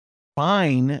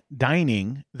Fine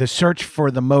Dining, the search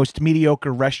for the most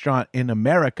mediocre restaurant in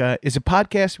America, is a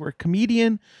podcast where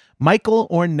comedian Michael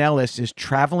Ornelas is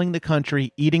traveling the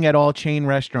country, eating at all chain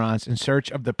restaurants in search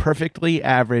of the perfectly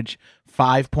average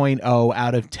 5.0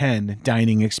 out of 10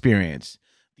 dining experience,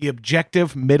 the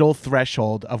objective middle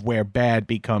threshold of where bad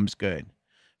becomes good.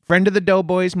 Friend of the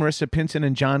Doughboys, Marissa Pinson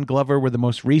and John Glover were the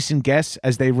most recent guests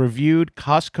as they reviewed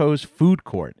Costco's food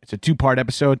court. It's a two-part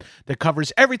episode that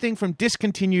covers everything from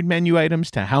discontinued menu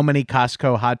items to how many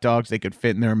Costco hot dogs they could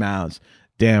fit in their mouths.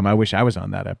 Damn, I wish I was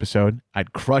on that episode.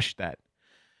 I'd crush that.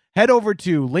 Head over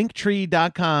to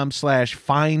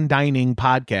linktree.com/fine dining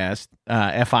podcast,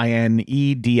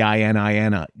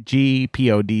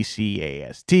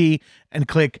 FINEDININGPODCAST, and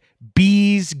click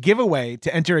Bees Giveaway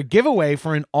to enter a giveaway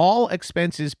for an all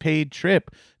expenses paid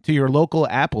trip to your local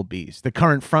Applebee's, the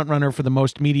current frontrunner for the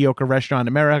most mediocre restaurant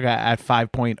in America at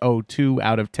 5.02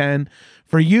 out of 10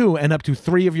 for you and up to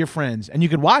 3 of your friends. And you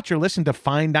can watch or listen to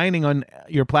Fine Dining on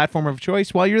your platform of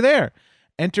choice while you're there.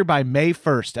 Enter by May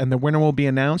 1st, and the winner will be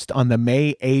announced on the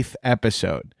May 8th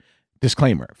episode.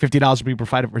 Disclaimer, $50 will be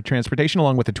provided for transportation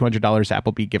along with a $200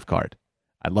 Applebee gift card.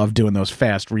 I love doing those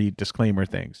fast read disclaimer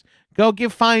things. Go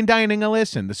give Fine Dining a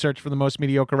listen. The search for the most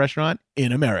mediocre restaurant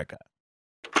in America.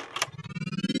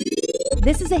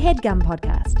 This is a HeadGum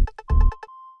podcast.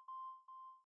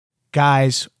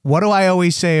 Guys, what do I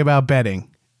always say about betting?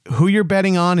 Who you're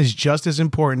betting on is just as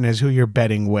important as who you're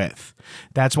betting with.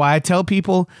 That's why I tell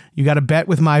people you got to bet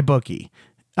with MyBookie.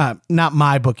 Not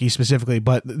MyBookie specifically,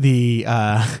 but the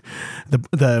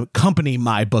company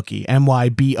MyBookie,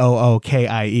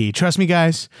 MYBOOKIE. Trust me,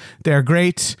 guys, they're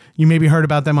great. You maybe heard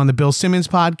about them on the Bill Simmons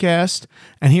podcast.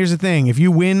 And here's the thing: if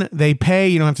you win, they pay.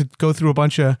 You don't have to go through a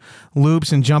bunch of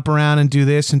loops and jump around and do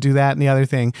this and do that and the other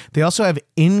thing. They also have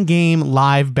in-game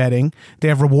live betting. They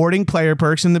have rewarding player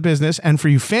perks in the business. And for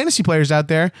you fantasy players out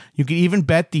there, you can even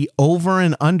bet the over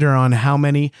and under on how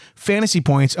many fantasy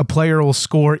points a player will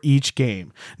score each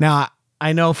game. Now,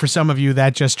 I know for some of you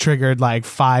that just triggered like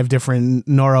 5 different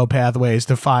neuro pathways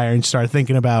to fire and start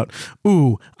thinking about,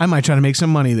 ooh, I might try to make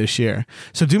some money this year.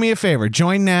 So do me a favor,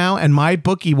 join now and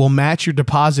MyBookie will match your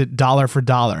deposit dollar for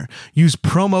dollar. Use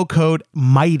promo code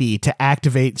MIGHTY to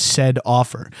activate said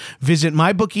offer. Visit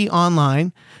MyBookie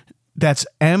online. That's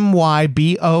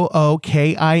MYBOOKIE.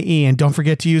 And don't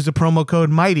forget to use the promo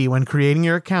code MIGHTY when creating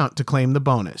your account to claim the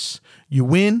bonus. You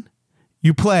win,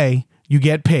 you play, you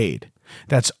get paid.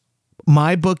 That's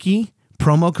MyBookie,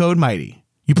 promo code MIGHTY.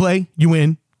 You play, you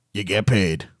win, you get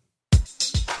paid.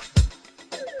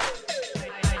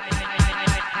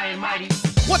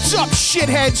 What's up,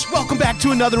 shitheads? Welcome back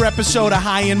to another episode of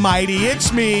High and Mighty.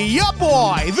 It's me, your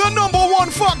boy, the number one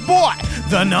fuck boy.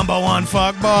 The number one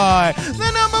fuck boy.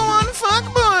 The number one fuck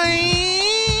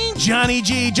boy. Johnny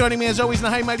G. Joining me as always in the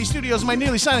High and Mighty Studios, my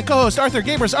nearly silent co-host, Arthur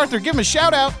Gabers. Arthur, give him a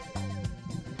shout out.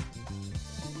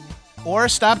 Or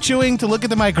stop chewing to look at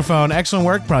the microphone. Excellent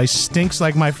work. Probably stinks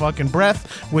like my fucking breath,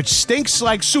 which stinks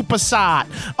like super sot.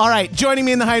 All right, joining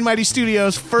me in the High and Mighty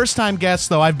Studios, first-time guest,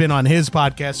 though I've been on his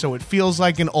podcast, so it feels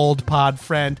like an old pod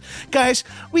friend. Guys,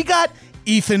 we got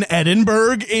Ethan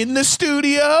Edenburg in the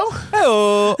studio.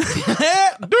 Hello.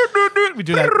 We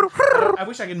do that. I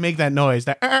wish I could make that noise.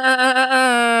 That.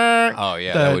 Oh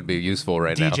yeah, that would be useful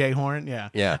right now. DJ horn. Yeah.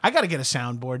 Yeah. I got to get a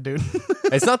soundboard, dude.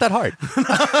 It's not that hard.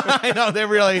 I know they're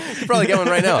really. You probably get one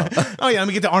right now. Oh yeah, let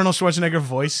me get the Arnold Schwarzenegger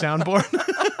voice soundboard.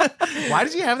 Why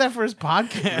does he have that for his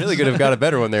podcast? Really could have got a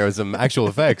better one there with some actual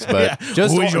effects, but yeah.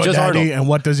 just Who's your daddy Arnold. And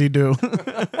what does he do?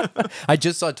 I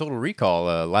just saw Total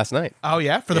Recall last night. Oh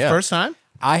yeah, for the first time.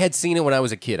 I had seen it when I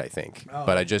was a kid, I think,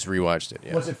 but I just rewatched it.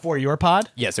 Yeah. Was it for your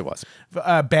pod? Yes, it was.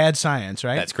 Bad Science,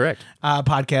 right? That's correct.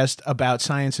 Podcast about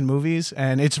science and movies,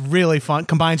 and it's really fun.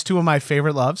 Combines 2 of my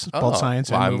favorite loves, both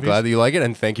science and movies. I'm glad that you like it,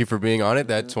 and thank you for being on it.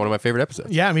 That's one of my favorite episodes.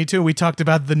 Yeah, me too. We talked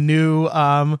about the new.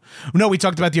 We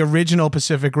talked about the original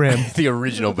Pacific Rim. The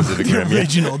original Pacific Rim. The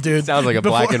original, dude. Sounds like a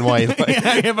black and white.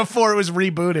 Yeah, before it was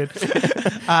rebooted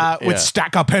with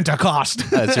Stack of Pentecost.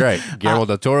 That's right. Guillermo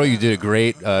del Toro, you did a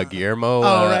great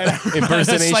Guillermo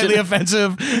impersonation. Slightly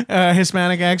offensive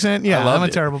Hispanic accent. Yeah, I'm a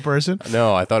terrible person.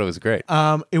 No, I thought it was great.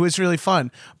 It was really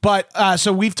fun. But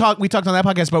so we talked on that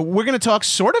podcast, but we're going to talk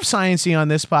sort of science-y on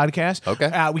this podcast.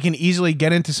 Okay. We can easily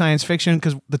get into science fiction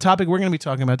because the topic we're going to be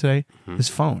talking about today is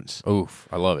phones. Oof,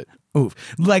 I love it. Oof.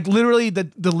 Like literally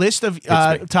the list of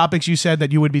topics you said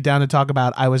that you would be down to talk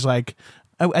about, I was like,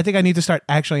 I think I need to start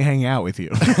actually hanging out with you.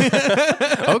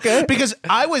 Okay. Because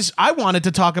I wanted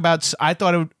to talk about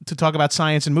to talk about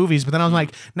science and movies, but then I was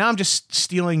like, now I'm just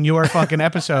stealing your fucking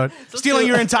episode, stealing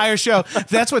your entire show.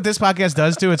 That's what this podcast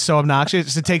does too. It's so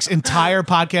obnoxious. It takes entire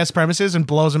podcast premises and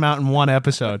blows them out in one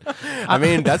episode. I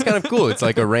mean, that's kind of cool. It's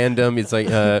like a random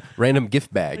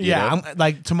gift bag. You know? I'm,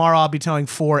 like tomorrow I'll be telling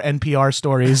 4 NPR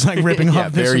stories, like ripping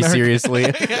off this very American- seriously.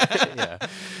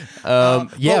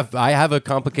 I have a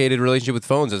complicated relationship with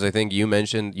phones, as I think you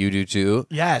mentioned you do too.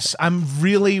 Yes, I'm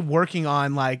really working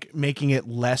on like making it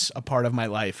less a part of my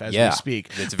life as we speak.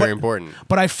 It's very important.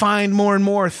 But I find more and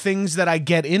more things that I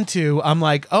get into, I'm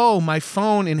like, oh, my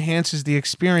phone enhances the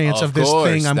experience of this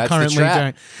thing I'm currently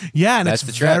doing. Yeah, and That's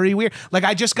it's the trap. very weird. Like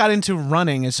I just got into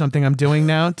running is something I'm doing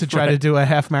now to try to do a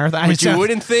half marathon. Which you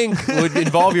wouldn't think would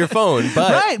involve your phone,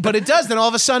 but Right, but it does. Then all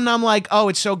of a sudden I'm like, oh,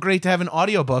 it's so great to have an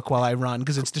audiobook while I run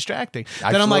because it's distracting.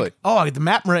 Then I'm like, oh, the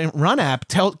Map Run app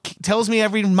tells me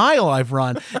every mile I've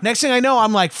run. Next thing I know,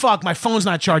 I'm like, fuck, my phone's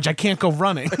not charged. I can't go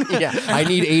running. yeah, I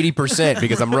need 80%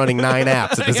 because I'm running 9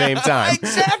 apps at the same time.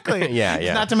 Exactly.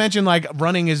 Yeah. Not to mention, like,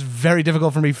 running is very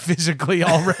difficult for me physically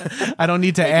already. I don't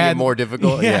need to add it more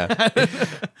difficult. Yeah.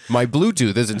 My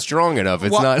Bluetooth isn't strong enough.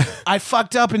 It's not. I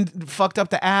fucked up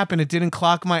the app, and it didn't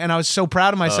clock and I was so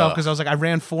proud of myself because I was like, I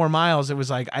ran 4 miles. It was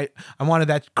like I wanted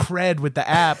that cred with the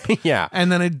app. Yeah.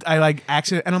 And then I like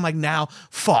accident, and I'm like, now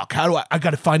fuck, how do I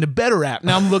got to find a better app.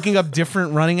 Now I'm looking up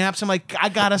different running apps. I'm like, I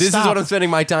gotta This stop. is what I'm spending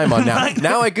my time on now.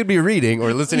 Now I could be reading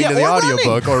or listening to the or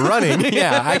audiobook or running.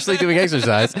 Yeah, actually doing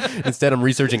exercise. Instead, I'm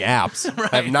researching apps.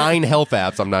 I have 9 health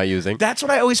apps I'm not using. That's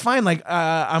what I always find. Like,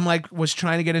 was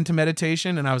trying to get into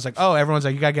meditation, and I was like, oh, everyone's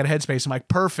like, you gotta get a Headspace. I'm like,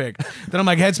 perfect. Then I'm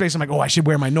like, Headspace. I'm like, oh, I should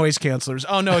wear my noise cancelers.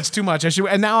 Oh no, it's too much. I should.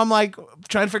 And now I'm like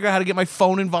trying to figure out how to get my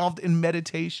phone involved in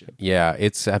meditation. Yeah,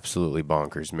 it's absolutely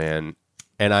bonkers, man.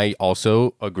 And I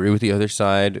also agree with the other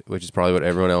side, which is probably what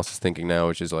everyone else is thinking now,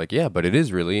 which is like, yeah, but it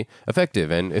is really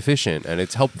effective and efficient and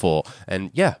it's helpful.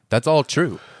 And yeah, that's all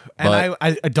true. And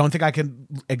I don't think I can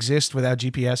exist without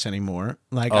GPS anymore.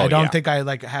 Like, I don't think I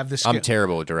like have this. I'm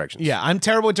terrible with directions. Yeah, I'm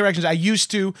terrible with directions. I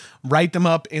used to write them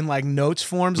up in like notes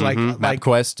forms, like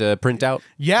MapQuest printout.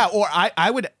 Yeah, or I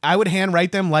would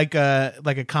handwrite them like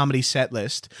a comedy set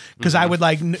list because I would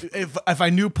like if I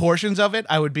knew portions of it,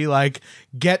 I would be like,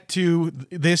 get to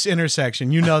this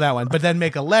intersection, you know that one, but then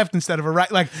make a left instead of a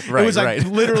right. Like it was like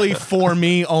literally for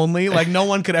me only. Like no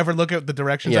one could ever look at the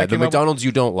directions. Yeah, the McDonald's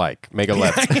you don't like, make a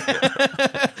left.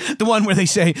 The one where they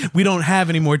say, we don't have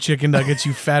any more chicken nuggets,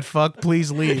 you fat fuck,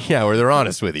 please leave. Yeah, where they're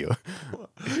honest with you.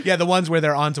 Yeah, the ones where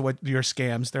they're onto what your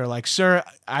scams. They're like, sir,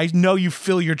 I know you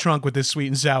fill your trunk with this sweet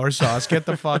and sour sauce. Get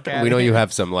the fuck out of here. We know you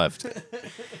have some left.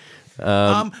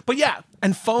 But yeah,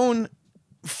 and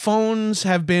phones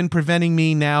have been preventing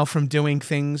me now from doing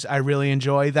things I really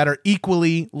enjoy that are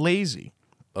equally lazy.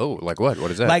 Oh, like what?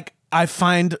 What is that? Like, I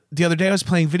find the other day I was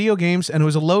playing video games and it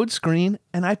was a load screen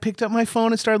and I picked up my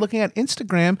phone and started looking at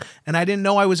Instagram and I didn't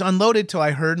know I was unloaded till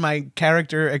I heard my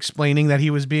character explaining that he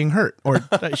was being hurt. Or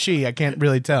she, I can't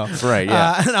really tell. Right,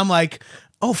 yeah. And I'm like,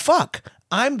 oh, fuck.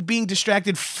 I'm being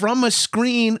distracted from a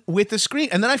screen with a screen.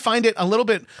 And then I find it a little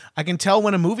bit, I can tell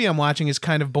when a movie I'm watching is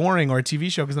kind of boring or a TV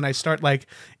show because then I start like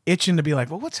itching to be like,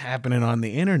 well, what's happening on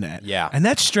the internet? Yeah. And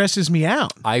that stresses me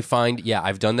out. I find,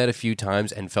 I've done that a few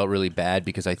times and felt really bad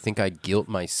because I think I guilt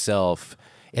myself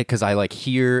because I like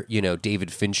hear, David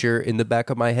Fincher in the back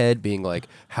of my head being like,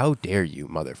 how dare you,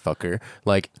 motherfucker?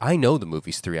 Like, I know the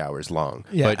movie's 3 hours long,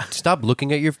 but stop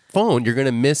looking at your phone. You're going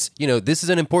to miss, this is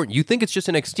an important, you think it's just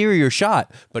an exterior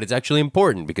shot, but it's actually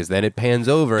important because then it pans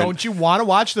over. Don't you want to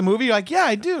watch the movie? You're like, yeah,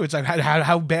 I do. It's like,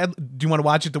 how bad, do you want to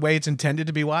watch it the way it's intended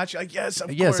to be watched? You're like, yes, of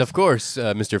course. Yes, of course,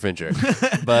 Mr. Fincher.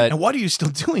 But and what are you still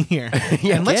doing here?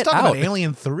 And let's talk about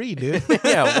Alien 3, dude.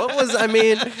 Yeah, what was, I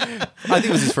think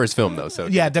it was his first film though, so.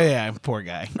 Yeah, poor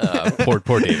guy.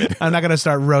 Poor David. I'm not going to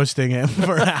start roasting him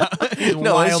for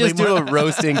No, let's just do a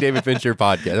roasting David Fincher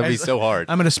podcast. That'd be so hard.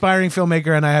 I'm an aspiring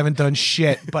filmmaker and I haven't done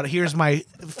shit, but here's my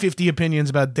 50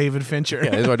 opinions about David Fincher. Yeah,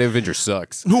 that's why David Fincher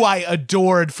sucks. Who I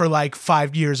adored for like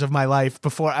 5 years of my life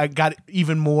before I got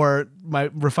even more,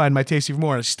 refined my taste even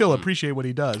more. I still appreciate what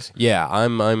he does. Yeah,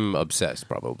 I'm obsessed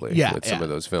probably with some of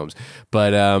those films.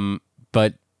 But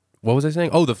What was I saying?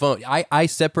 Oh, the phone. I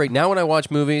separate now when I watch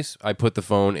movies. I put the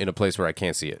phone in a place where I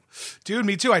can't see it. Dude,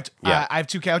 me too. I Yeah. have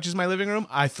 2 couches in my living room.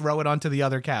 I throw it onto the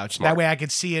other couch. Smart. That way I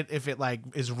could see it if it like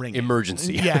is ringing.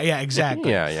 Emergency. Yeah, exactly.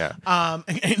 Yeah.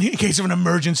 In case of an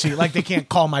emergency, like they can't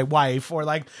call my wife or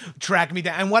like track me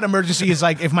down. And what emergency is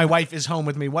like if my wife is home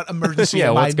with me? What emergency Yeah,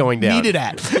 am what's I going down? needed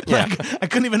at? Yeah. Like, I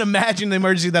couldn't even imagine the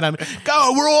emergency that I'm.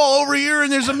 Go, we're all over here,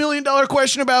 and there's $1 million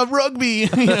question about rugby.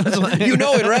 You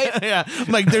know it, right? Yeah,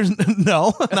 I'm like there's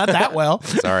no, not that well.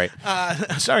 Sorry.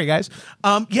 Sorry, guys.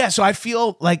 Yeah, so I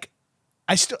feel like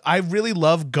I really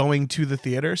love going to the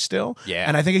theater still. Yeah.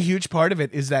 And I think a huge part of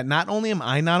it is that not only am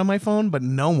I not on my phone, but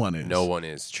no one is. No one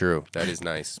is. True. That is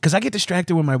nice. Because I get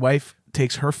distracted when my wife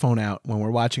takes her phone out when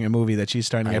we're watching a movie that she's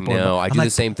starting to I get bored. know. I I'm do like,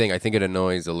 the same thing. I think it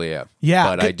annoys Aaliyah. Yeah,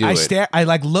 But I do it. stare. I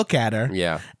like look at her.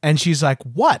 Yeah. And she's like,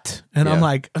 "What?" And I'm Yeah.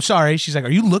 like, "I'm sorry." She's like, "Are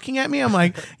you looking at me?" I'm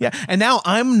like, "Yeah." And now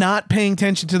I'm not paying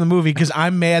attention to the movie because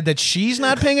I'm mad that she's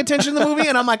not paying attention to the movie,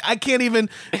 and I'm like, I can't even.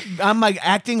 I'm like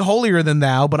acting holier than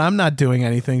thou, but I'm not doing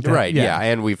anything. Right. Yeah.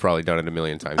 And we've probably done it a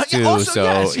million times yeah, too. also, So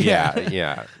yes, yeah.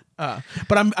 yeah.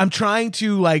 But I'm trying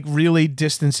to like really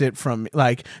distance it from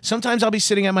like sometimes I'll be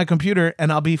sitting at my computer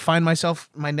and I'll be find myself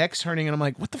my neck's hurting and I'm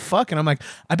like, what the fuck? And I'm like,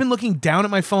 I've been looking down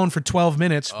at my phone for 12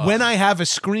 minutes when I have a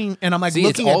screen and I'm like See,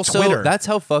 looking it's at also, Twitter. That's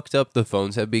how fucked up the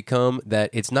phones have become,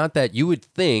 that it's not that you would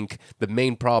think the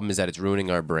main problem is that it's ruining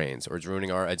our brains or it's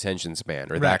ruining our attention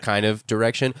span or Right. that kind of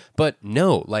direction. But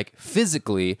no, like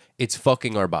physically, it's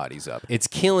fucking our bodies up. It's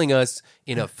killing us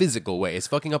in a physical way. It's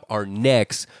fucking up our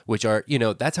necks, which are,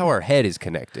 that's how our head is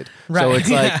connected. Right. So it's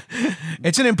like,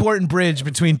 it's an important bridge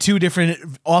between 2 different,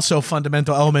 also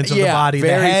fundamental elements of the body: the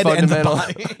very head fundamental.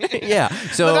 and the body. Yeah.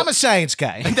 So Look, I'm a science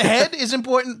guy. The head is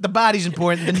important. The body's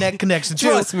important. The neck connects the 2.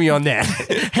 trust me on that.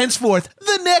 Henceforth,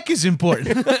 the neck is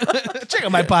important. Check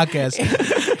out my podcast.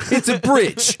 It's a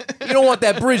bridge. You don't want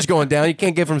that bridge going down. You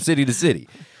can't get from city to city.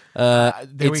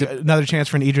 Another chance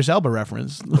for an Idris Elba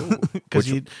reference because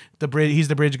he's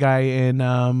the bridge guy in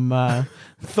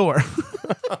Thor.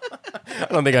 I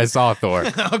don't think I saw Thor.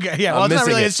 Okay, yeah, well, I'm it's not missing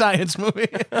really it. a science movie.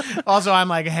 Also, I'm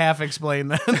like half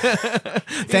explained that.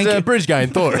 Thank He's you. a bridge guy in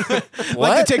Thor. I'd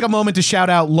like to take a moment to shout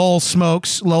out Lowell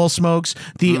Smokes,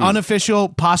 the unofficial,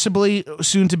 possibly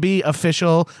soon to be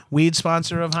official weed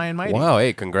sponsor of High and Mighty. Wow,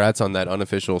 hey, congrats on that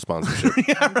unofficial sponsorship.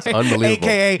 It's Right. unbelievable.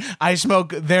 AKA, I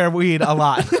smoke their weed a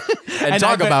lot. And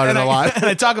talk about it a lot. And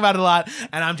I talk about it a lot.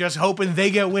 And I'm just hoping they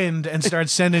get wind and start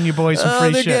sending you boys some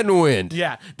free they're shit. getting wind.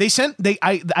 Yeah,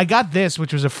 I got this,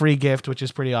 which was a free gift, which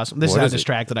is pretty awesome. This What is how is it?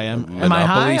 distracted I am. Am I Monopoly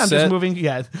high? I'm set? just moving.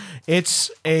 Yeah, it's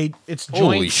joint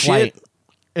Holy flight. shit.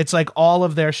 It's like all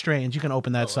of their strains. You can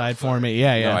open that side for me.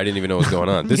 Yeah. No, I didn't even know what was going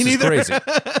on. This is neither. crazy.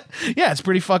 Yeah, it's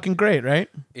pretty fucking great, right?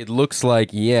 It looks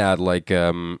like,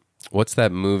 what's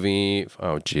that movie?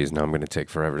 Oh, geez, now I'm going to take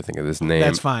forever to think of this name.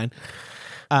 That's fine.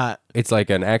 It's like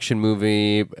an action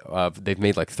movie. They've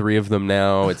made like 3 of them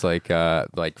now. It's like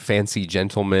Fancy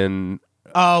Gentleman.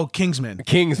 Oh, Kingsman.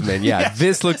 Kingsman, yeah. Yes.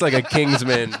 This looks like a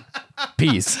Kingsman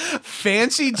piece.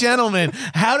 Fancy gentleman.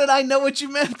 How did I know what you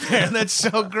meant there? That's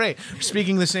so great.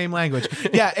 Speaking the same language.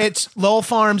 Yeah, it's Lowell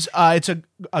Farms. It's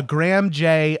a Graham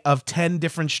J of 10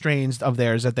 different strains of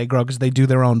theirs that they grow because they do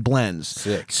their own blends.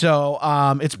 Sick. So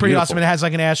it's pretty Beautiful. awesome. It has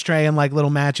like an ashtray and like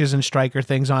little matches and striker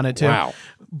things on it too. Wow.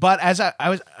 But as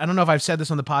I don't know if I've said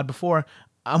this on the pod before,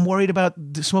 I'm worried about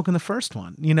smoking the first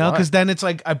one, Why? because then it's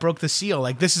like I broke the seal.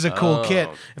 Like, this is a cool Oh. kit.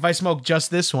 If I smoke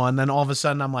just this one, then all of a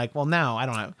sudden I'm like, well, now I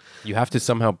don't have. You have to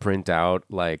somehow print out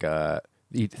like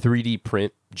 3D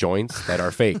print joints that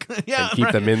are fake Yeah, and keep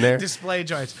right. them in there. Display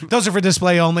joints. Those are for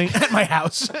display only at my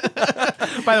house.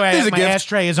 By the way, Here's a my gift.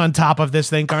 ashtray is on top of this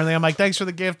thing currently. I'm like, thanks for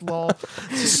the gift, lol.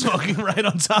 Smoking right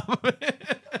on top of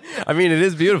it. I mean, it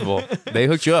is beautiful. They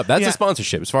hooked you up. That's Yeah. a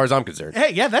sponsorship as far as I'm concerned.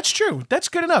 Hey, yeah, that's true. That's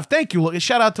good enough. Thank you.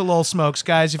 Shout out to Lowell Smokes,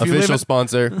 guys. If you Official live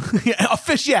sponsor.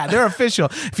 yeah, they're official.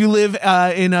 If you live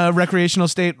in a recreational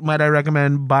state, might I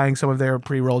recommend buying some of their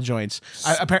pre-roll joints?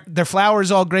 Their flower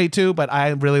is all great too, but I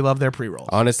really love their pre-rolls.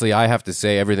 Honestly, I have to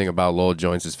say everything about Lowell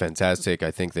Joints is fantastic. I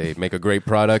think they make a great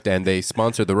product and they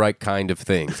sponsor the right kind of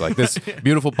things, like this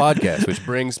beautiful podcast, which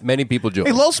brings many people joy.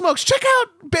 Hey, Lowell Smokes, check out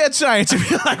Bad Science. If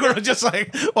you like, we're just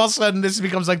like, all of a sudden, this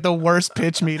becomes like the worst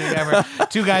pitch meeting ever.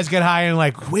 2 guys get high and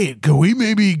like, wait, can we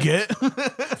maybe get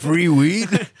Free weed?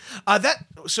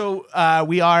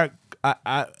 we are.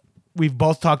 We've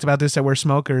both talked about this that we're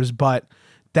smokers, but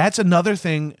that's another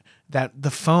thing that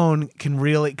the phone can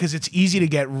really, because it's easy to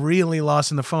get really lost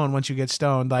in the phone once you get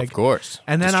stoned. Like, Of course.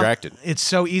 and then Distracted. it's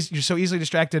so easy. You're so easily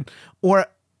distracted, or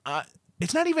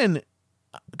it's not even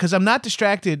because I'm not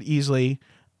distracted easily.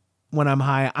 when I'm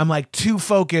high. I'm like too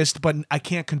focused, but I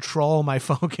can't control my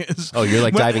focus. Oh, you're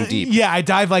like diving deep. Yeah, I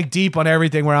dive like deep on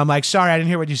everything where I'm like, sorry, I didn't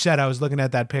hear what you said. I was looking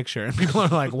at that picture. And people are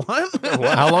like, what?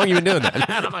 How long have you been doing that?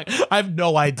 And I'm like, I have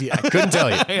no idea. Couldn't tell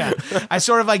you. Yeah. I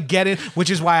sort of like get it, which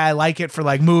is why I like it for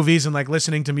like movies and like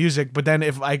listening to music. But then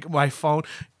if like my phone,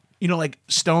 like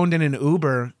stoned in an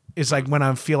Uber is like when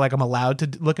I feel like I'm allowed to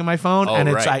look at my phone, and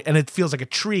it's right. and it feels like a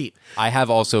treat. I have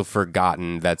also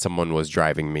forgotten that someone was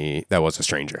driving me that was a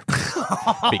stranger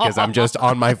because I'm just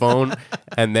on my phone,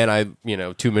 and then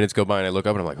 2 minutes go by and I look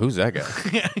up and I'm like, who's that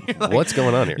guy? Like, what's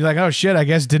going on here? You're like, oh shit, I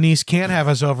guess Denise can't have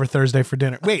us over Thursday for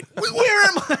dinner. Wait, where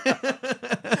am I?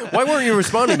 Why weren't you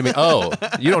responding to me? Oh,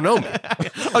 you don't know me.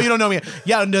 Oh, you don't know me.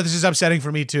 Yeah, no, this is upsetting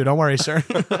for me too. Don't worry, sir.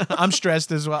 I'm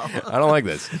stressed as well. I don't like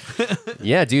this.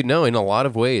 Yeah, dude, no, in a lot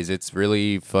of ways, it's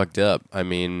really fucked up. I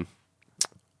mean,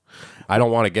 I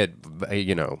don't want to get,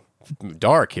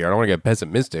 dark here. I don't want to get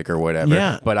pessimistic or whatever.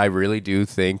 Yeah. But I really do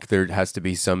think there has to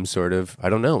be some sort of,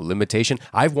 limitation.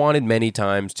 I've wanted many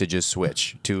times to just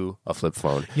switch to a flip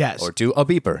phone. Yes. Or to a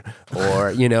beeper. Or,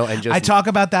 and just... I talk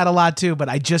about that a lot too, but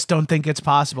I just don't think it's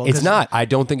possible. It's not. I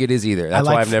don't think it is either. That's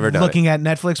why I've never done looking at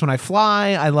Netflix when I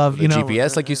fly. I love, the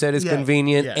GPS, like you said, is yeah,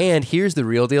 convenient. yeah. And here's the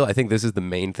real deal. I think this is the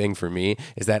main thing for me,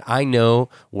 is that I know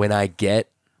when I get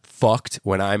fucked,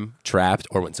 when I'm trapped,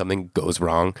 or when something goes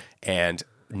wrong and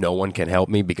no one can help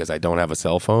me because I don't have a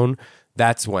cell phone,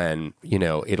 that's when,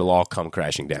 it'll all come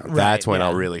crashing down. Right, that's when yeah.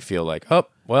 I'll really feel like, oh,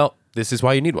 well, this is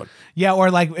why you need one. Yeah,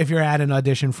 or like if you're at an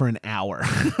audition for an hour.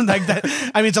 Like that.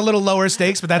 I mean, it's a little lower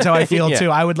stakes, but that's how I feel Yeah. too.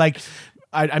 I would like...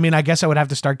 I mean, I guess I would have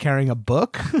to start carrying a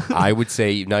book. I would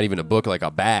say not even a book, like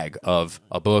a bag of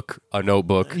a book, a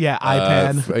notebook. Yeah,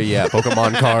 iPad.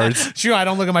 Pokemon cards. Sure, I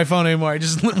don't look at my phone anymore. I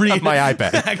just read My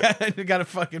iPad. I got a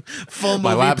fucking full movie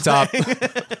My laptop. playing.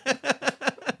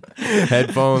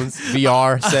 Headphones,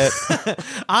 VR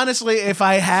set. Honestly, if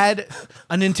I had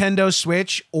a Nintendo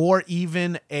Switch or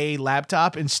even a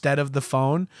laptop instead of the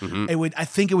phone, I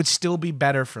think it would still be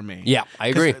better for me. Yeah, I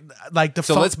agree. Like the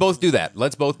So phone, let's both do that.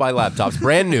 Let's both buy laptops,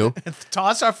 brand new.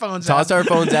 toss our phones Toss out. our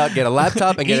phones out, get a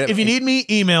laptop, and get If you need me,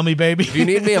 email me, baby. If you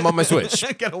need me, I'm on my Switch.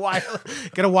 Get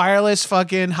a wireless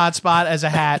fucking hotspot as a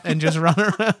hat and just run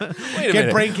around. Wait a Get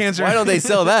minute. brain cancer. Why don't they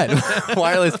sell that?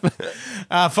 Wireless.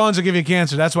 Phones will give you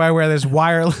cancer. That's why I wear this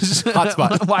wireless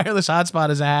Hotspot. wireless hotspot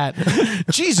as a hat.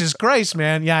 Jesus Christ,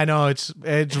 man. Yeah, I know. It's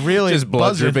really Just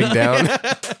blood buzzing. dripping down.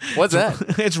 What's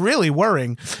that? It's really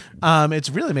worrying. It's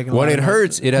really making. When a lot it of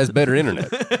hurts, it has better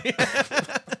internet.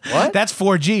 What? That's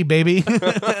 4G, baby.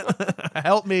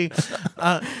 Help me.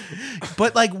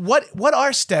 But like, what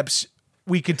are steps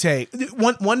we could take?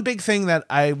 One big thing that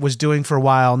I was doing for a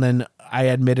while, and then I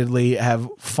admittedly have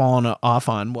fallen off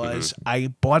on, was I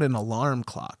bought an alarm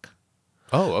clock.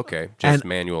 Oh, okay. Just And-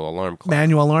 manual alarm clock.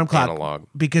 Manual alarm clock. Analog.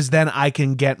 Because then I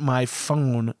can get my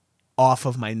phone off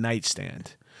of my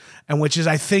nightstand. And which is,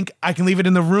 I think I can leave it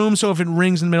in the room, so if it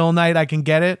rings in the middle of the night, I can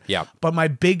get it. Yeah. But my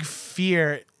big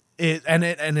fear is, and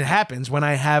it happens when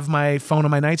I have my phone on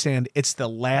my nightstand, it's the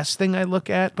last thing I look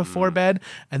at before bed,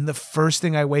 and the first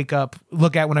thing I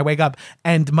look at when I wake up.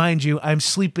 And mind you, I'm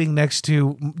sleeping next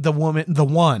to the one. You know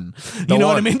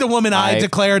what I one. mean? The woman I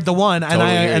declared the one, and Totally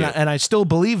hear you. and I still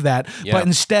believe that. Yeah. But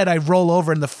instead, I roll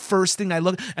over, and the first thing I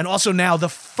look, and also now the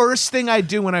first thing I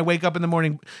do when I wake up in the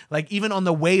morning, like even on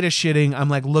the way to shitting, I'm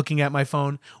like looking at my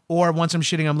phone, or once I'm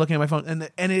shitting, I'm looking at my phone,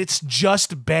 and it's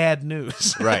just bad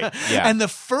news. Right, yeah. And the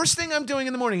first thing I'm doing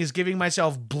in the morning is giving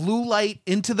myself blue light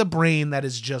into the brain that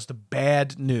is just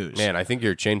bad news. Man, I think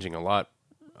you're changing a lot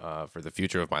for the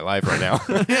future of my life right now.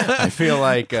 I feel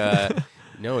like...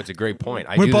 no, it's a great point.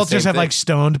 We both just have like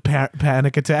stoned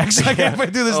panic attacks. I can't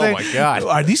do this Oh thing. my God.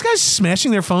 Are these guys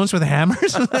smashing their phones with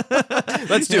hammers?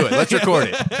 Let's do it. Let's record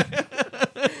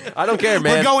it. I don't care,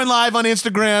 man. We're going live on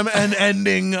Instagram and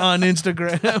ending on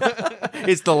Instagram.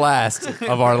 It's the last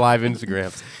of our live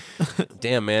Instagrams.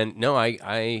 Damn, man. No,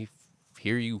 I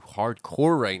hear you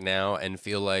hardcore right now and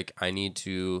feel like I need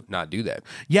to not do that.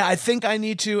 Yeah, I think I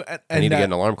need to. And, I need to get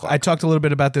an alarm clock. I talked a little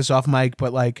bit about this off mic,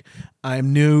 but like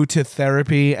I'm new to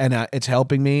therapy and it's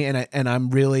helping me, and I'm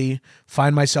really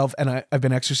find myself, and I've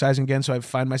been exercising again, so I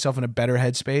find myself in a better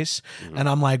headspace. And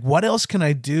I'm like, what else can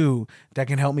I do that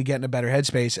can help me get in a better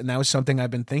headspace? And that was something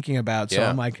I've been thinking about. So Yeah.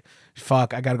 I'm like,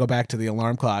 fuck, I got to go back to the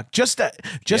alarm clock just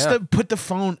to put the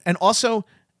phone, and also.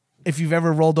 If you've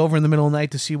ever rolled over in the middle of the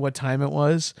night to see what time it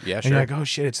was, Yeah, and sure. you're like, oh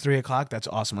shit, it's 3:00. That's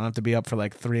awesome. I don't have to be up for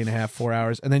like 3.5, 4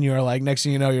 hours. And then you're like, next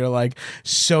thing you know, you're like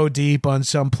so deep on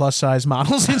some plus size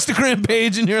model's Instagram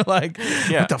page, and you're like,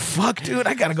 Yeah. what the fuck, dude?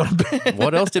 I gotta go to bed.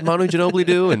 What else did Manu Ginobili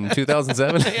do in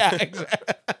 2007? Yeah,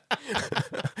 exactly.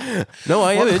 No,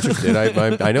 I am interested.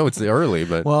 I know it's early,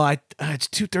 but Well, it's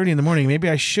 2:30 in the morning. Maybe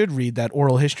I should read that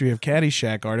oral history of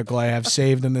Caddyshack article I have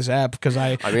saved in this app because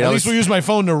at least we use my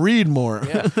phone to read more.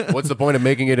 yeah. What's the point of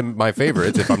making it in my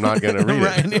favorites if I'm not going to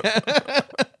read it?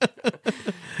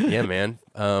 Yeah, man.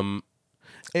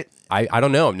 I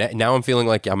don't know. Now I'm feeling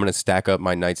like I'm going to stack up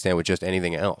my nightstand with just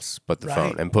anything else but the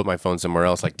phone and put my phone somewhere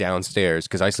else, like downstairs,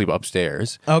 because I sleep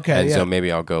upstairs. Okay, and so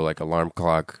maybe I'll go like alarm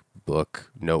clock,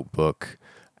 book, notebook,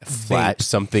 flat,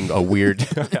 something, a weird.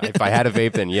 If I had a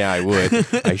vape, then yeah, I would.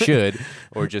 I should.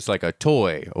 Or just like a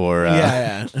toy or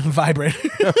vibrator.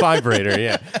 a vibrator.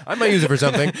 Yeah, I might use it for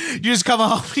something. You just come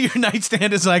home, your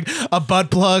nightstand is like a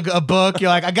butt plug, a book. You're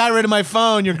like, I got rid of my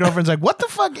phone. Your girlfriend's like, what the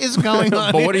fuck is going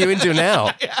on? But what are you into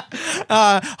now?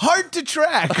 Hard to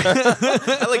track.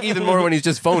 I like Ethan more when he's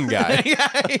just phone guy. Yeah,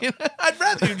 I'd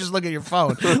rather you just look at your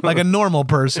phone like a normal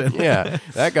person. Yeah,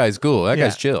 that guy's cool. That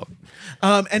guy's chill.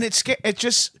 And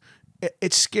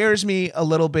it scares me a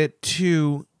little bit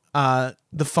too.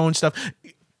 The phone stuff.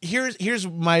 Here's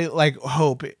my like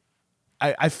hope.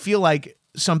 I feel like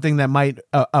something that might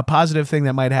a positive thing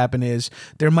that might happen is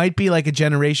there might be like a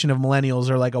generation of millennials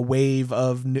or like a wave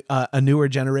of a newer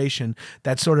generation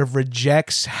that sort of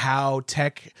rejects how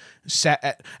tech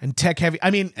and tech heavy. I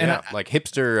mean, like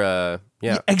hipster.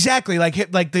 Yeah, exactly. Like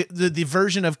the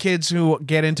version of kids who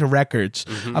get into records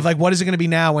of like, what is it going to be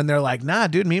now when they're like, nah,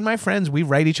 dude, me and my friends, we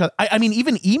write each other. I mean,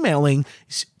 even emailing,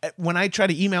 when I try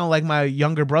to email like my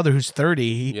younger brother who's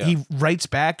 30, he writes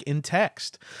back in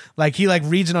text. Like he like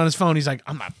reads it on his phone. He's like,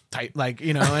 I'm not type, like,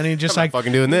 you know, and he just like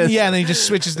fucking doing this. Yeah. And then he just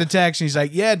switches the text and he's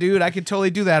like, yeah, dude, I could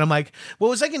totally do that. I'm like,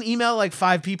 well, it's like an email, like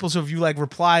 5 people. So if you like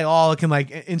reply all, it can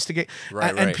like instigate.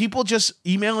 Right. And people just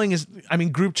emailing is, I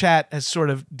mean, group chat has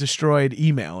sort of destroyed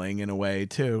emailing in a way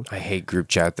too. I hate group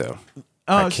chat though.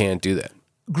 I can't do that.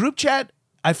 Group chat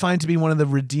I find to be one of the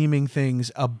redeeming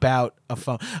things about a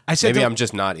phone. Maybe I'm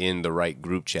just not in the right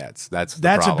group chats. That's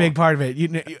a big part of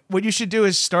it. What you should do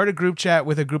is start a group chat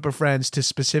with a group of friends to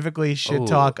specifically shit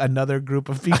talk another group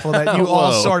of people that you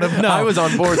all sort of know. I was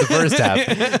on board the first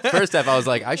half. First half, I was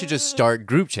like, I should just start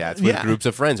group chats with groups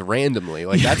of friends randomly.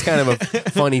 Like that's kind of a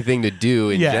funny thing to do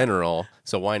in general.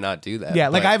 So why not do that? Yeah,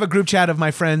 like I have a group chat of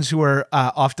my friends who are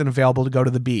often available to go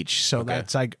to the beach. So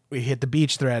that's like we hit the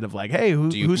beach thread of like, hey,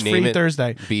 who's free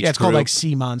Thursday? Beach it's called like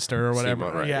Sea Monster or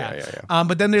whatever. Right, yeah.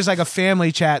 But then there's like a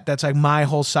family chat that's like my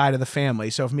whole side of the family.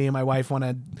 So if me and my wife want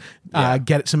to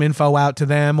get some info out to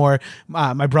them, or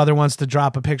my brother wants to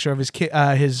drop a picture of his kid,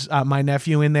 my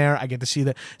nephew in there, I get to see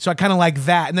that. So I kind of like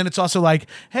that. And then it's also like,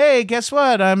 hey, guess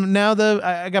what? I'm now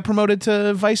I got promoted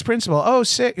to vice principal. Oh,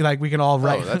 sick! Like we can all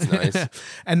write. Oh, that's nice.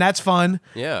 And that's fun.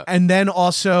 Yeah. And then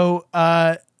also,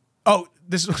 I'm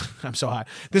so high.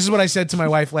 This is what I said to my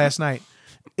wife last night.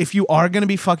 If you are going to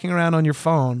be fucking around on your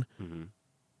phone,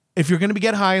 if you're going to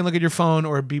get high and look at your phone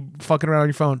or be fucking around on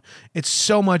your phone, it's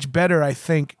so much better, I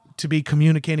think, to be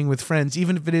communicating with friends,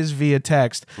 even if it is via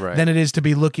text, than it is to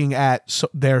be looking at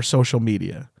their social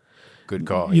media. Good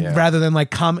call. Rather than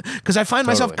like comment, because I find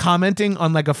myself commenting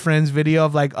on like a friend's video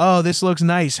of like, oh, this looks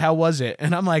nice. How was it?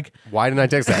 And I'm like, why didn't I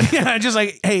text that? yeah, just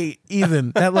like, hey,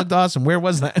 Ethan, that looked awesome. Where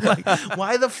was that? Like,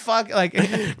 why the fuck?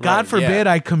 Like, God forbid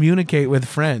I communicate with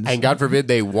friends, and God forbid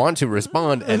they want to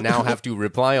respond and now have to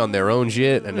reply on their own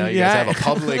shit, and now you guys have a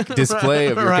public display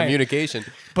of your communication.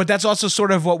 But that's also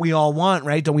sort of what we all want,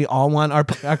 right? Don't we all want our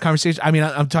conversation? I mean,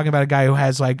 I'm talking about a guy who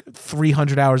has like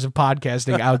 300 hours of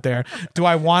podcasting out there. Do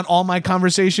I want all my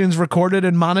conversations recorded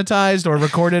and monetized, or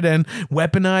recorded and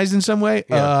weaponized in some way?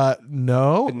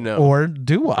 No. Or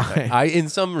do I? In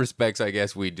some respects, I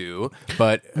guess we do,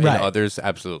 but in others,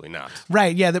 absolutely not.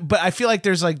 Right. Yeah. But I feel like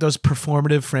there's like those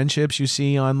performative friendships you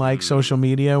see on like social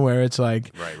media where it's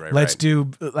like, let's do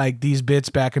like these bits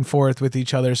back and forth with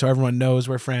each other so everyone knows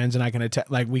we're friends and I can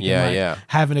like we can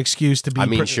have an excuse to be. I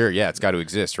mean, sure, it's got to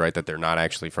exist, right? That they're not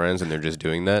actually friends and they're just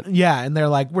doing that. Yeah, and they're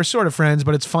like, we're sort of friends,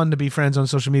 but it's fun to be friends on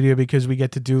social media because we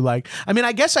get to do like. I mean,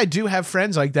 I guess I do have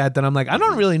friends like that I'm like, I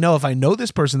don't really know if I know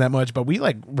this person that much, but we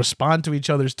like respond to each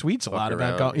other's tweets a lot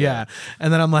about. And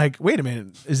then I'm like, wait a minute,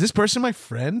 is this person my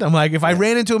friend? I'm like, if I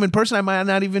ran into him in person, I might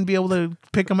not even be able to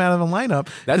pick them out of the lineup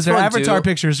because their avatar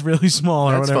picture is really small.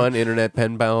 That's or fun, internet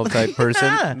pen pal type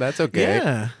person. That's okay.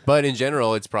 Yeah. But in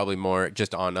general, it's probably more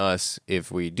just on us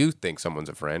if we do think someone's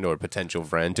a friend or a potential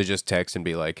friend to just text and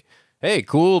be like, hey,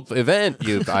 cool event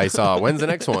I saw. When's the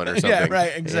next one or something? Yeah,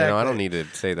 right, exactly. I don't need to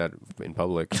say that in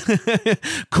public.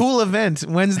 Cool event.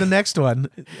 When's the next one?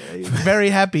 Very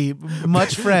happy.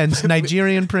 Much friends.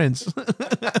 Nigerian prince.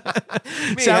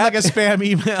 Sound like a spam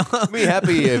email. Me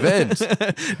happy event.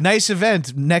 Nice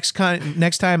event. Next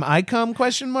time I come?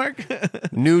 Question mark.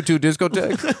 New to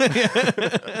discotheque.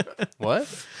 What?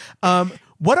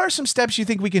 What are some steps you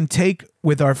think we can take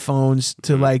with our phones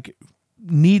to like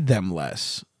need them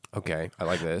less? Okay, I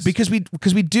like this. Because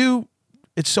we do.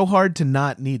 It's so hard to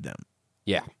not need them.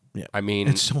 Yeah. Yeah, I mean,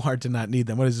 it's so hard to not need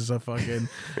them. What is this? A fucking?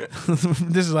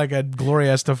 This is like a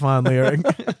Gloria Estefan lyric.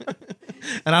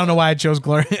 And I don't know why I chose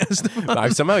Gloria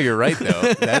Estefan. somehow you're right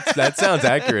though. That sounds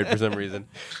accurate for some reason.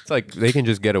 It's like they can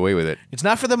just get away with it. It's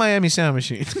not for the Miami Sound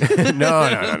Machine. No.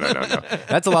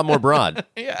 That's a lot more broad.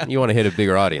 Yeah. You want to hit a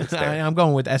bigger audience there. I'm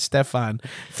going with Estefan.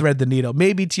 Thread the needle.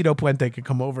 Maybe Tito Puente could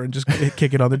come over and just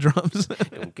kick it on the drums.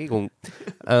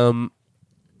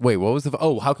 Wait, what was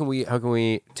the? How can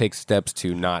we take steps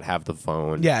to not have the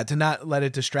phone? Yeah, to not let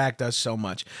it distract us so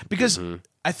much. Because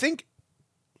I think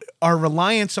our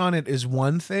reliance on it is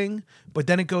one thing, but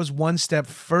then it goes one step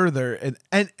further,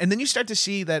 and then you start to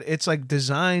see that it's like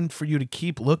designed for you to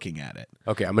keep looking at it.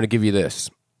 Okay, I'm going to give you this.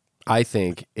 I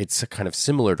think it's kind of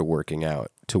similar to working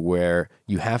out, to where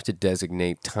you have to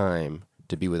designate time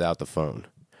to be without the phone.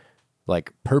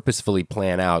 Like purposefully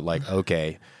plan out, like,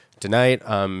 okay, tonight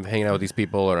I'm hanging out with these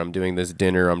people, or I'm doing this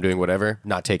dinner, or I'm doing whatever,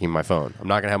 not taking my phone. I'm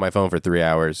not going to have my phone for 3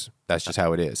 hours. That's just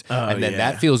how it is. And then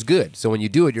that feels good. So when you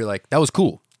do it, you're like, that was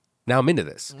cool. Now I'm into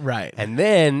this. Right. And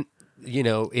then,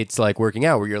 it's like working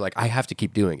out where you're like, I have to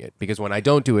keep doing it, because when I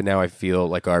don't do it now, I feel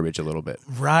like garbage a little bit.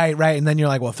 Right. And then you're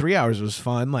like, well, 3 hours was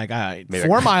fun. Like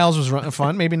 4 miles was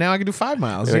fun. Maybe now I can do 5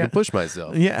 miles. Maybe I can push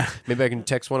myself. Yeah. Maybe I can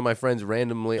text one of my friends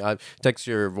randomly. I text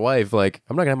your wife, like,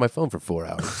 I'm not going to have my phone for 4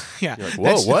 hours. Yeah. You're like,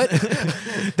 whoa, what?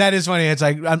 That is funny. It's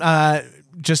like,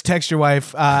 just text your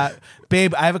wife,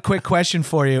 babe, I have a quick question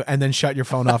for you, and then shut your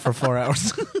phone off for 4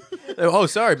 hours. Oh,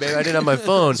 sorry, babe, I didn't have my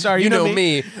phone. Sorry, you know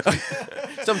me.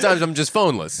 Sometimes I'm just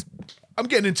phoneless. I'm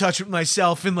getting in touch with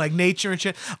myself in like nature and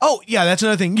shit. Oh yeah, that's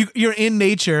another thing. You're in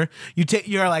nature.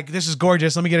 You're like, this is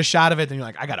gorgeous. Let me get a shot of it. And you're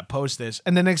like, I gotta post this.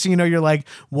 And the next thing you know, you're like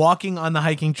walking on the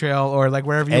hiking trail or like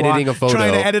wherever you editing are, a photo,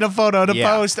 trying to edit a photo to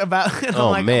post about.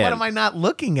 Oh like, man, what am I not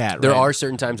looking at? There are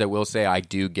certain times I will say I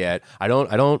do get. I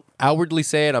don't outwardly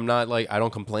say it. I'm not like, I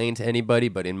don't complain to anybody,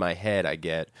 but in my head I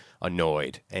get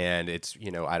annoyed. And it's,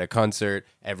 at a concert,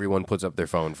 everyone puts up their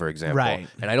phone, for example. Right.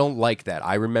 And I don't like that.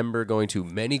 I remember going to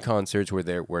many concerts where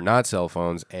there were not cell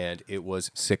phones, and it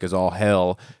was sick as all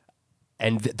hell.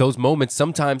 And those moments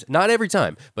sometimes, not every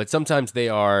time, but sometimes they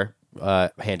are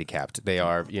handicapped. They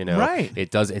are, right.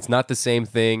 It's not the same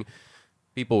thing.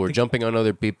 People were jumping on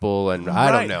other people, and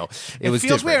I don't know. It was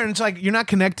feels different. weird, and it's like you're not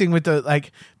connecting with the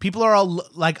like. People are all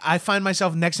like, I find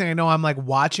myself next thing I know, I'm like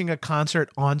watching a concert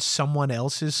on someone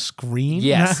else's screen.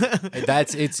 Yes,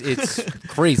 it's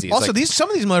crazy. It's Also, like, some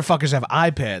of these motherfuckers have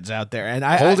iPads out there, and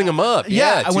holding them up.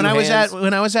 Yeah, when I hands.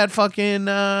 was at fucking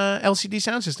LCD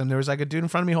Sound System, there was like a dude in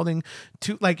front of me holding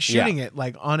shooting it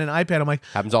like on an iPad. I'm like,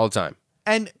 happens all the time.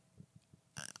 And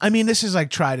I mean, this is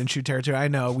like tried and true territory. I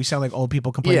know we sound like old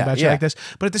people complaining about shit like this,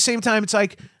 but at the same time, it's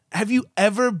like, have you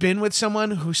ever been with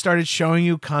someone who started showing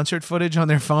you concert footage on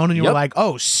their phone and you were like,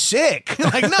 oh, sick?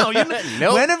 Like, no.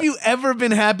 Nope. When have you ever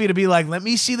been happy to be like, let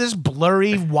me see this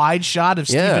blurry wide shot of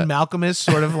Stephen Malcolmus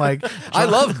sort of like. I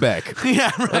love Beck.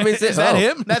 Yeah, right. Let me see, is that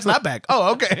him? That's not Beck.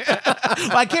 Oh, okay.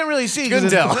 Well, I can't really see.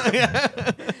 Couldn't tell.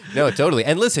 No, totally.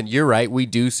 And listen, you're right. We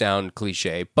do sound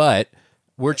cliche, but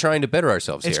we're trying to better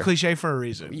ourselves it's here. cliche for a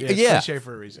reason. Yeah, it's cliche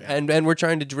for a reason. And we're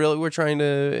trying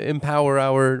to empower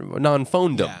our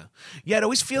non-phonedom. Yeah, it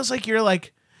always feels like you're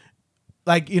like,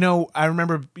 I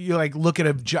remember you like look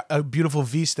at a beautiful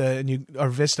Vista or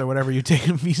Vista, whatever you take,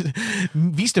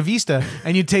 Vista,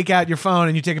 and you take out your phone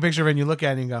and you take a picture of it and you look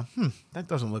at it and you go, that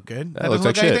doesn't look good. That looks doesn't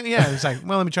like look shit. anything. Yeah, it's like,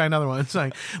 well, let me try another one. It's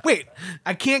like, wait,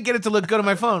 I can't get it to look good on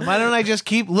my phone. Why don't I just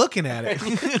keep looking at it?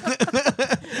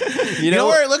 You know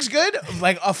where it looks good?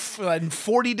 Like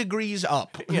 40 degrees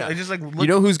up. Yeah, just like you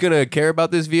know who's gonna care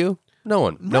about this view? No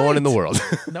one. No one in the world.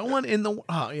 No one in the.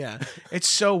 Oh yeah, it's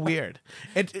so weird.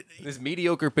 This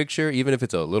mediocre picture, even if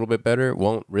it's a little bit better,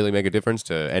 won't really make a difference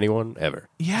to anyone ever.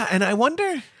 Yeah, and I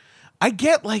wonder. I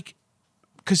get like,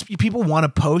 because people want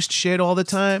to post shit all the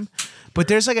time, but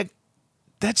there's like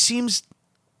that seems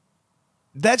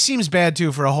bad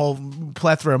too for a whole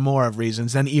plethora more of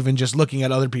reasons than even just looking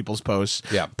at other people's posts.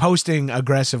 Yeah, posting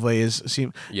aggressively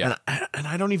and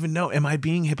I don't even know. Am I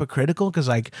being hypocritical? Because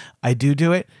like I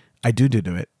do it. I do it. I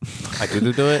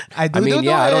do it. I do mean, do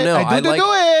yeah, it. I don't know. I do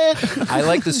it. I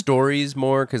like the stories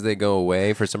more because they go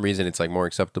away. For some reason, it's like more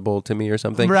acceptable to me or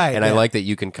something. Right, And I yeah. like that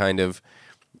you can kind of,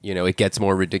 it gets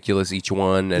more ridiculous each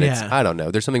one, and it's Yeah. I don't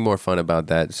know. There's something more fun about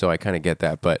that, so I kind of get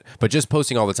that. But just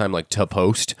posting all the time, like to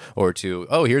post or to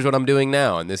here's what I'm doing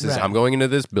now, and this is Right. I'm going into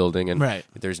this building, and Right.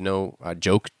 there's no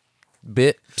joke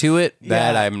bit to it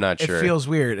that I'm not sure. It feels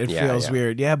weird. It Yeah, feels yeah.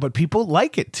 weird. Yeah, but people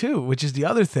like it too, which is the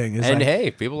other thing. Is And like,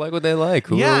 hey, people like what they like.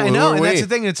 Who yeah, are, I know, who are and we? that's the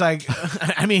thing. It's like,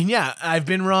 I mean, yeah, I've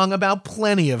been wrong about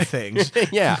plenty of things.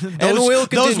 Yeah, those, and we'll those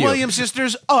continue. Williams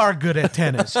sisters are good at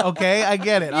tennis. Okay, I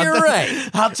get it. You're right.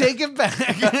 I'll take it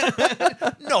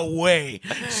back. No way.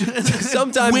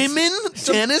 Sometimes Women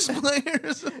tennis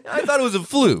players. I thought it was a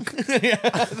fluke.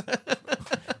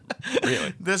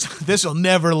 Really? This will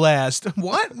never last.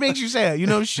 What makes you say that? You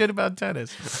know shit about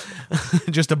tennis.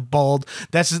 Just a bold.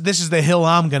 This is the hill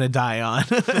I'm gonna die on.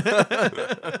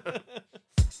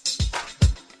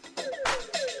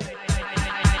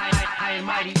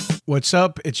 What's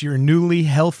up? It's your newly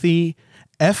healthy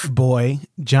F-boy,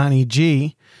 Johnny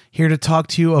G, here to talk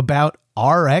to you about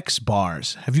RX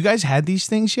bars. Have you guys had these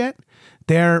things yet?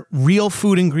 They're real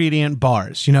food ingredient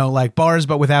bars, like bars,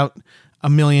 but without a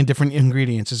million different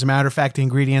ingredients. As a matter of fact, the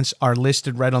ingredients are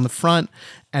listed right on the front,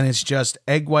 and it's just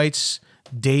egg whites,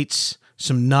 dates,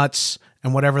 some nuts,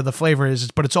 and whatever the flavor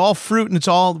is. But it's all fruit and it's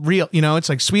all real. It's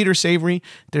like sweet or savory.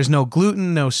 There's no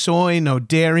gluten, no soy, no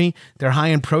dairy. They're high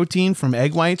in protein from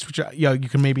egg whites, which you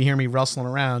can maybe hear me rustling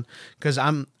around because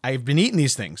I've been eating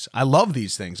these things. I love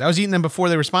these things. I was eating them before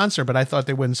they were sponsored, but I thought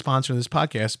they wouldn't sponsor this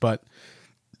podcast. But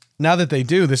now that they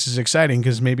do, this is exciting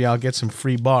because maybe I'll get some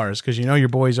free bars because your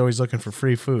boy's always looking for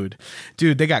free food.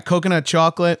 Dude, they got coconut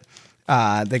chocolate.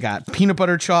 They got peanut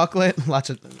butter chocolate.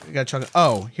 They got chocolate.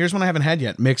 Oh, here's one I haven't had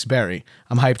yet. Mixed berry.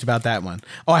 I'm hyped about that one.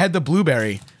 Oh, I had the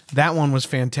blueberry. That one was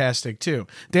fantastic too.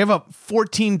 They have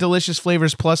 14 delicious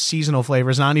flavors plus seasonal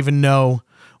flavors. And I don't even know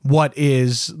what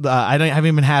is. I haven't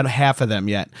even had half of them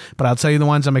yet. But I'll tell you the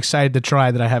ones I'm excited to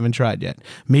try that I haven't tried yet.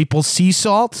 Maple sea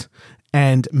salt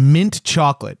and mint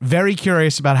chocolate. Very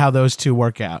curious about how those two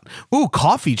work out. Ooh,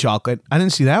 coffee chocolate. I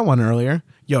didn't see that one earlier.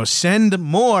 Yo, send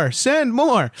more.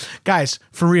 Guys,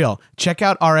 for real, check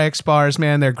out RX bars,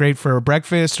 man. They're great for a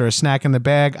breakfast or a snack in the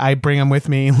bag. I bring them with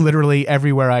me literally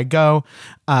everywhere I go.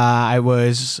 I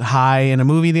was high in a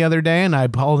movie the other day, and I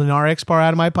pulled an RX bar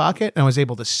out of my pocket, and I was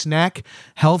able to snack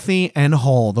healthy and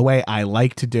whole the way I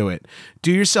like to do it.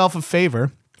 Do yourself a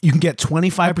favor. You can get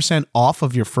 25% off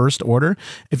of your first order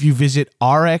if you visit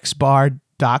rxbar.com/high,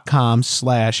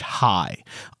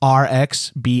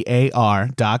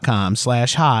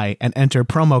 rxbar.com/high, and enter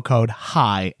promo code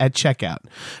HIGH at checkout.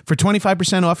 For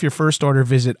 25% off your first order,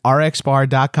 visit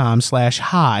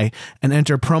rxbar.com/high and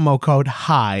enter promo code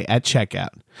HIGH at checkout.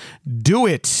 Do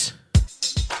it.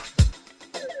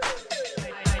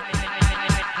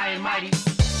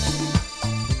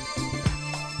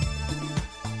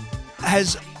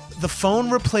 Has the phone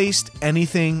replaced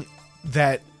anything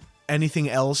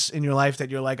else in your life that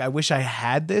you're like, I wish I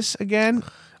had this again?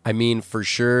 I mean, for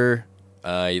sure,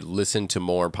 I listen to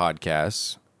more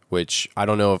podcasts, which I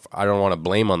don't know if I don't want to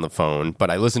blame on the phone,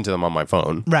 but I listen to them on my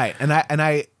phone. Right. And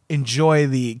I enjoy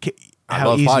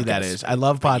how easy podcasts. that is. I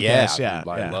love podcasts. Yeah.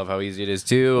 I love how easy it is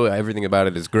too. Everything about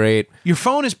it is great. Your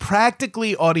phone is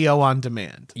practically audio on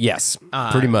demand. Yes,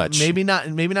 pretty much. Maybe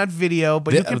not video,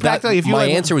 but you can practically. If you my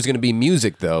answer was going to be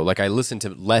music, though. Like I listen to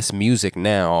less music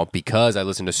now because I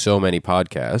listen to so many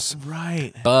podcasts.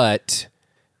 Right. But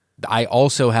I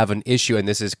also have an issue, and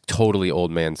this is totally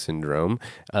old man syndrome,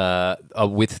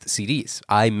 with CDs.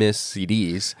 I miss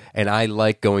CDs, and I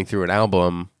like going through an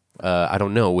album. I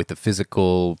don't know, with the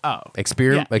physical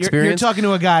experience. You're talking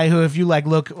to a guy who, if you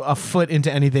look a foot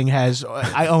into anything,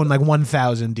 I own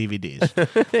 1,000 DVDs.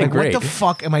 Great. What the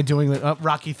fuck am I doing with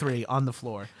Rocky 3 on the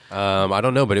floor? I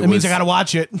don't know, but It means I gotta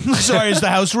watch it. Sorry, it's the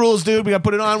house rules, dude. We gotta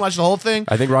put it on, watch the whole thing.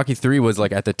 I think Rocky 3 was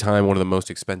at the time one of the most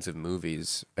expensive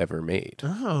movies ever made.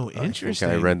 Oh, interesting.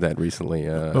 I read that recently.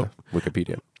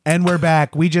 Wikipedia. And we're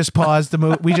back. We just paused the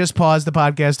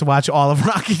podcast to watch all of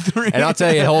Rocky 3. And I'll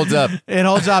tell you, it holds up. It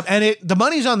holds up, and the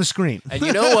money's on the screen. And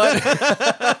you know what?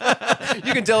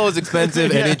 You can tell it was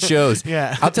expensive, and it shows.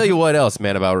 Yeah. I'll tell you what else,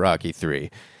 man, about Rocky 3.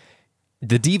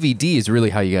 the DVD is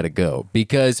really how you got to go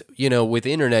because, with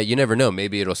internet, you never know.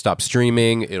 Maybe it'll stop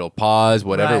streaming, it'll pause,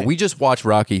 whatever. Right. We just watched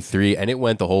Rocky 3 and it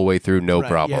went the whole way through, no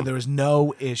problem. Yeah, there was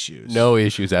no issues. No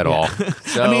issues at all.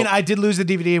 So, I mean, I did lose the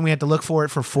DVD and we had to look for it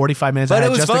for 45 minutes. but I it had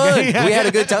was just fun. to get- We had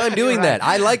a good time doing Right. that.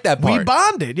 I like that part. We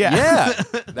bonded, yeah. Yeah,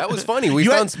 that was funny. We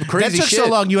found some crazy that took shit. so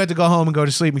long you had to go home and go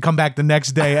to sleep and come back the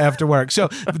next day after work. So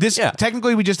this Yeah.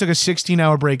 technically we just took a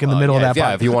 16-hour break in the middle of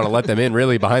that if you want to let them in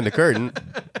really behind the curtain.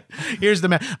 Here's the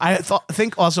man. I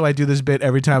think also I do this bit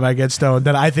every time I get stoned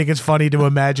that I think it's funny to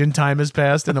imagine time has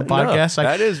passed in a podcast.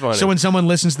 that is funny. So when someone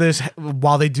listens to this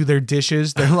while they do their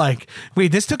dishes, they're like,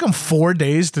 "Wait, this took them 4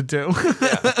 days to do."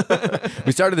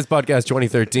 We started this podcast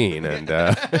 2013 and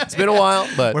it's been a while,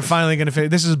 but We're finally gonna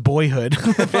finish. This is Boyhood.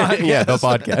 yeah, the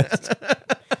podcast.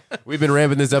 We've been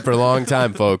ramping this up for a long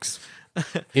time, folks.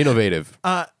 Innovative.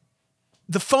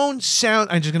 The phone sound.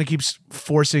 I'm just gonna keep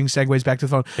forcing segues back to the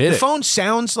phone. Hit the it. phone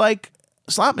sounds like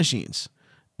slot machines.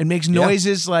 It makes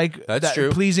noises like That's true.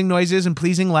 pleasing noises and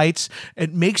pleasing lights.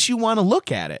 It makes you want to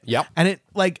look at it. Yep. And it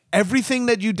like everything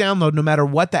that you download, no matter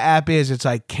what the app is, it's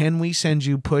like, can we send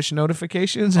you push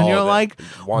notifications? And All you're of it. like,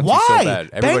 Want you why? so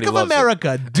bad. Bank Everybody of loves it. America,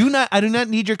 I do not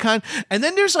need your And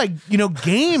then there's like,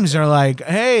 games are like,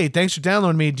 hey, thanks for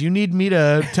downloading me. Do you need me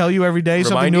to tell you every day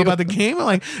something Remind new you? about the game? I'm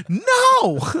like,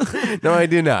 no. No, I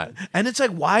do not. And it's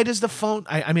like, why does the phone?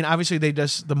 I mean, obviously,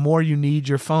 the more you need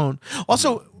your phone.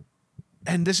 Also,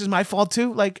 and this is my fault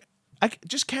too. Like, I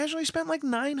just casually spent like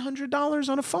 $900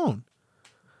 on a phone.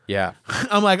 Yeah.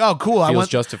 I'm like, oh, cool. Feels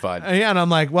justified. Yeah, and I'm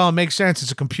like, well, it makes sense.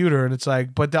 It's a computer, and it's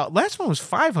like, but the last one was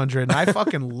 $500, and I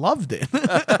fucking loved it.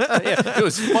 Yeah, it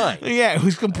was fine. Yeah, it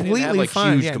was I completely didn't have like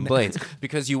fine. huge Yeah. complaints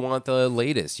because you want the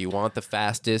latest, you want the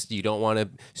fastest, you don't want to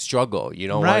struggle, you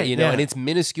don't Right, want, yeah. and it's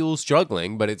minuscule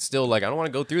struggling, but it's still like I don't want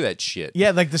to go through that shit.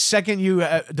 Yeah, like the second you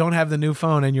don't have the new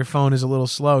phone and your phone is a little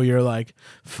slow, you're like,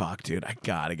 fuck, dude, I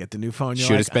gotta get the new phone. You're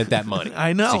Should have like, spent that money.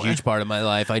 I know. It's a huge part of my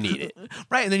life. I need it.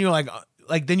 Right, and then you're like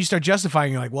then you start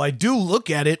justifying. You're like, well, I do look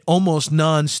at it almost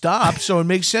nonstop, so it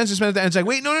makes sense to spend that. And it's like,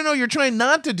 wait, no, you're trying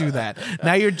not to do that.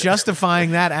 Now you're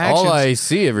justifying that action. All I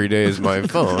see every day is my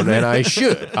phone, and I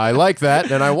should. I like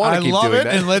that, and I want I to keep love doing it,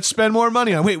 that. and let's spend more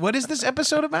money on. Wait, what is this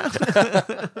episode about?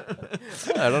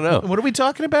 I don't know. What are we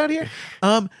talking about here?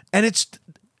 And it's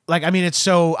like, I mean, it's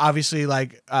so obviously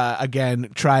like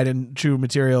again tried and true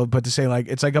material, but to say like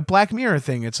it's like a Black Mirror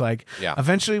thing. It's like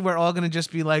eventually we're all gonna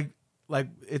just be like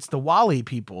it's the Wall-E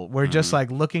people. We're just like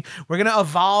looking. We're gonna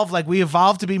evolve. Like we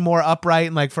evolved to be more upright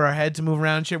and like for our head to move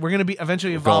around and shit. We're gonna be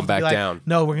eventually evolve going to be back like, down.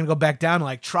 No, we're gonna go back down to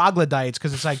like troglodytes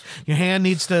because it's like your hand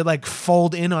needs to like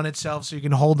fold in on itself so you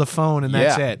can hold the phone and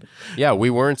that's it. Yeah, we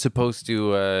weren't supposed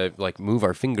to like move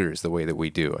our fingers the way that we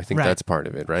do. I think Right. that's part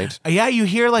of it, right? Yeah, you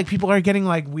hear like people are getting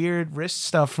like weird wrist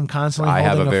stuff from constantly. I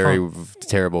have holding a very phone.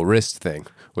 terrible wrist thing.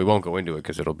 We won't go into it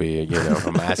because it'll be,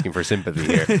 I'm asking for sympathy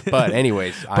here. But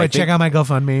anyways, But check out my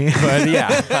GoFundMe. But yeah,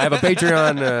 I have a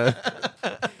Patreon,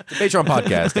 Patreon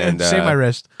podcast, and Save my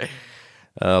wrist.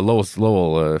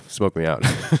 Lowell smoked me out.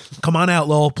 Come on out,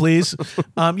 Lowell, please.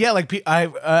 Yeah, like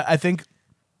I think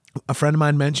a friend of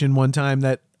mine mentioned one time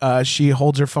that she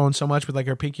holds her phone so much with like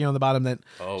her pinky on the bottom that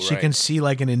she can see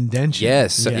like an indentation.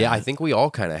 Yes, yeah, I think we all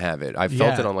kind of have it. I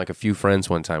felt it on like a few friends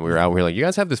one time. We were out, we were like, "You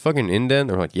guys have this fucking indent?"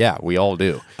 They're like, "Yeah, we all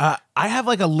do." I have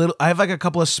like a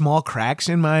couple of small cracks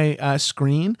in my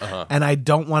screen, and I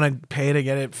don't want to pay to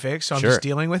get it fixed, so I'm just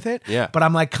dealing with it. Yeah. But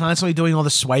I'm like constantly doing all the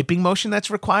swiping motion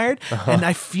that's required, and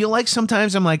I feel like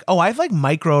sometimes I'm like, oh, I have like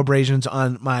micro abrasions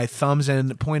on my thumbs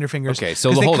and pointer fingers. Okay, so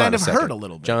 'cause they hold kind on a of second. hurt a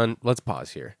little bit. John, let's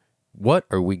pause here. What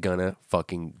are we gonna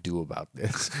fucking do about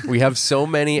this? We have so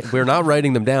many. We're not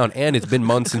writing them down, and it's been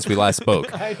months since we last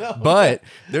spoke. I know. But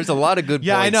there's a lot of good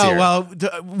Yeah, I points know. here.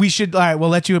 Well, we should. All right, we'll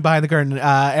let you behind the curtain.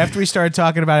 After we started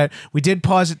talking about it, we did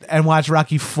pause it and watch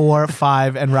Rocky 4,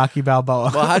 5, and Rocky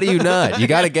Balboa. Well, how do you not? You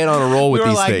got to get on a roll with we were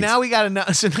these like, things. now we got to know.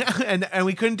 So now, and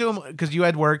we couldn't do them because you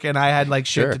had work and I had like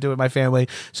shit Sure. to do with my family.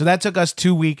 So that took us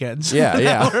 2 weekends. Yeah.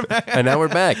 And now we're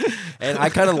back. And I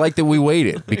kind of like that we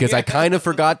waited because I kind of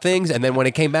forgot things. And then when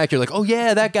it came back, you're like, oh,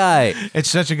 yeah, that guy. It's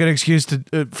such a good excuse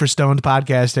for stoned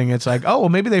podcasting. It's like, oh, well,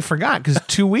 maybe they forgot because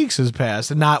 2 weeks has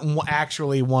passed and not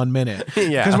actually 1 minute.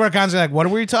 Yeah. Because we're constantly like, what are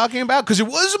we talking about? Because it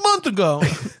was a month ago.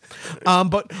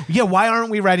 But yeah, why aren't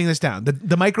we writing this down? The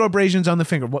microabrasions on the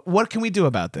finger. What can we do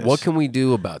about this? What can we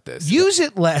do about this? Use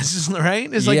it less,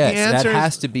 right? Is like yes, the answer. that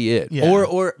has to be it. Yeah.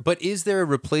 But is there a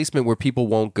replacement where people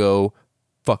won't go,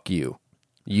 fuck you,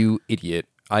 you idiot?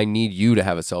 I need you to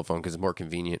have a cell phone because it's more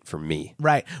convenient for me.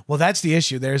 Right. Well, that's the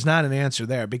issue. There's not an answer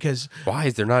there because Why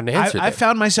is there not an answer? I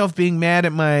found myself being mad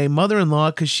at my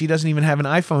mother-in-law because she doesn't even have an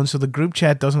iPhone, so the group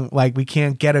chat doesn't we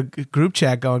can't get a group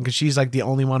chat going because she's like the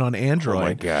only one on Android. Oh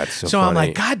my God, so I'm funny.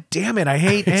 like, God damn it, I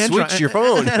hate Android. Switch your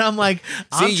phone. And I'm like,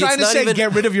 I'm See, trying to it's not say even-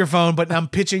 get rid of your phone, but I'm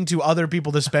pitching to other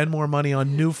people to spend more money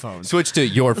on new phones. Switch to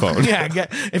your phone. Yeah,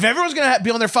 if everyone's gonna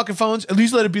be on their fucking phones, at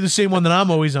least let it be the same one that I'm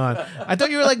always on. I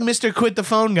thought you were like Mr. Quit the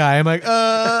Phone guy. I'm like,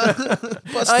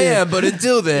 busted. I am, but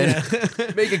until then,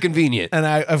 make it convenient. And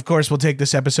I, of course, will take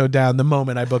this episode down the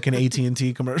moment I book an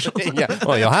AT&T commercial. Yeah,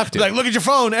 well, you'll have to. Like, look at your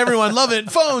phone, everyone, love it.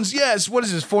 Phones, yes. What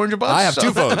is this? $400? I have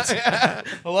 2 phones.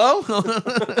 Hello?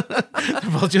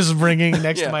 Well, just ringing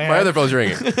next to my head. My other phone's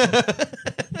ringing.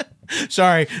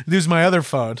 Sorry, this is my other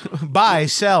phone. Buy,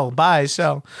 sell, buy,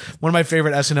 sell. One of my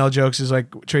favorite SNL jokes is like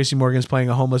Tracy Morgan's playing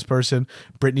a homeless person.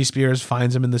 Britney Spears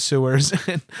finds him in the sewers,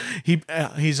 and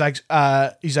he's like,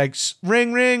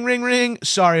 ring, ring, ring, ring.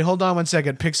 Sorry, hold on one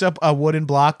second. Picks up a wooden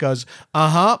block, goes,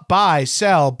 buy,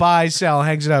 sell,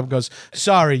 hangs it up, goes,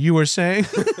 sorry, you were saying.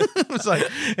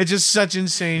 It's just such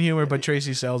insane humor, but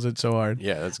Tracy sells it so hard.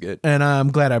 Yeah, that's good. And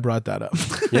I'm glad I brought that up.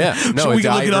 Yeah, no, so we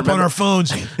can look it up on remember- our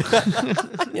phones.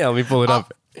 Yeah, let me pull it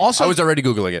up. Also, I was already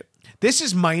Googling it. this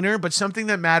is minor, but something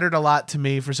that mattered a lot to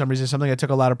me for some reason, something I took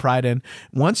a lot of pride in.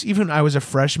 Once even I was a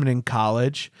freshman in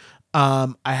college,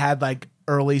 I had like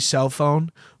early cell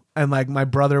phone. And like my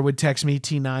brother would text me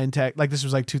T9 text, like this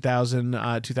was like 2000,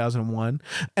 2001,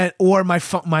 or my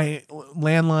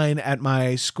landline at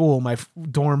my school, my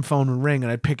dorm phone would ring,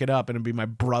 and I'd pick it up, and it'd be my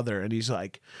brother, and he's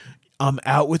like, I'm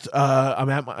at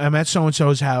so and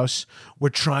so's house. We're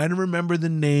trying to remember the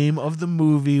name of the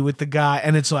movie with the guy,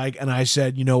 and it's like, and I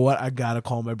said, you know what? I gotta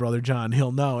call my brother John.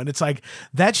 He'll know. And it's like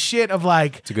that shit of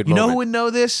like, It's a good you know moment. who would know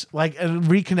this? Like, and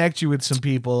reconnect you with some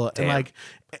people, Damn. and like,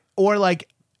 or like.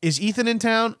 Is Ethan in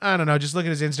town? I don't know. Just look at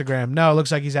his Instagram. No, it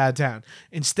looks like he's out of town.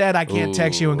 Instead, I can't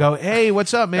text you and go, hey,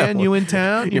 what's up, man? You in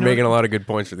town? You're making a lot of good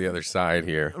points for the other side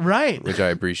here. Right. Which I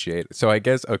appreciate. So I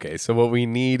guess, okay, so what we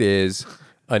need is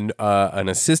an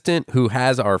assistant who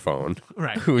has our phone,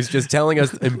 Right. who's just telling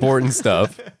us important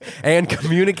stuff and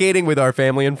communicating with our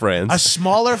family and friends. A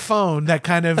smaller phone that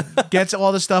kind of gets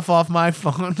all the stuff off my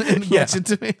phone and gets it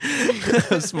to me.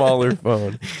 A smaller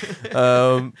phone.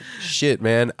 Shit,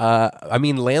 man. I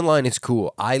mean, landline is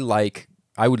cool.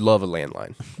 I would love a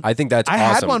landline. I think that's I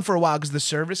awesome. had one for a while because the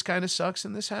service kind of sucks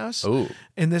in this house. Ooh.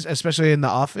 Especially in the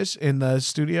office, in the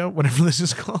studio, whatever this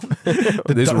is called.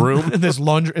 This room? This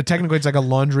laundry. Technically, it's like a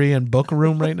laundry and book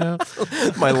room right now.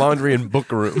 My laundry and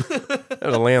book room.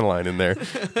 There's a landline in there.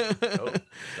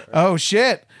 Oh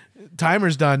shit!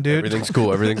 Timer's done, dude. Everything's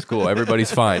cool. Everything's cool.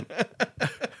 Everybody's fine.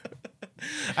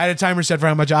 I had a timer set for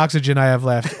how much oxygen I have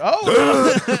left.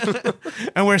 Oh,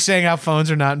 and we're saying how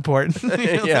phones are not important.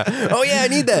 Yeah. Oh, yeah, I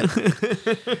need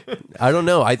that. I don't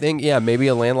know. I think, yeah, maybe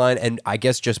a landline and I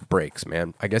guess just brakes,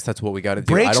 man. I guess that's what we got to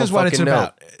do. I Breaks don't is what it's fucking know.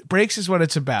 about. Breaks is what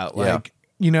it's about. Yeah.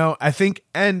 Like, I think,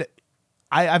 and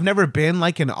I've never been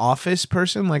like an office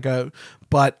person,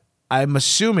 but I'm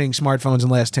assuming smartphones in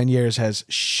the last 10 years has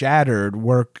shattered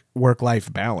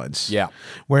work-life balance. Yeah.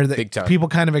 Where Big time. people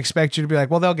kind of expect you to be like,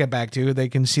 well, they'll get back to you. They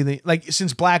can see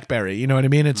since BlackBerry, you know what I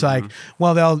mean? It's like,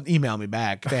 well, they'll email me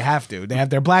back. They have to. They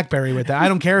have their BlackBerry with them. I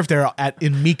don't care if they're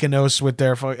in Mykonos with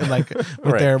their Right.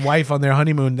 their wife on their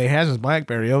honeymoon. They has his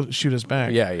BlackBerry. He'll shoot us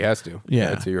back. Yeah, he has to.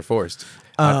 Yeah. So you're forced.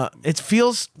 It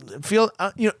feels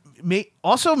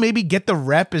also maybe get the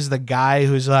rep as the guy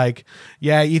who's like,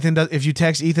 yeah, Ethan does. If you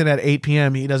text Ethan at 8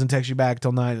 p.m., he doesn't text you back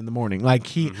till 9 in the morning. Like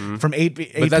from 8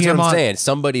 But that's p.m. what I'm on. saying.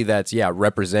 Somebody that's,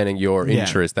 representing your Yeah.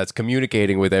 interest, that's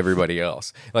communicating with everybody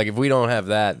else. Like, if we don't have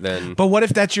that, then... But what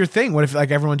if that's your thing? What if like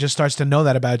everyone just starts to know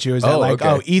that about you? Is that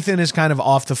okay. Ethan is kind of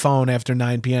off the phone after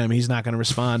 9 p.m. He's not going to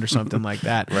respond or something like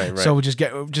that. Right. So we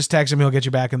just text him. He'll get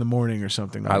you back in the morning or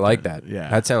something. I like that. Yeah,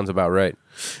 That sounds about right.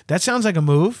 that sounds like a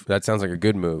move. That sounds like a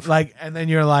good move. Like, and then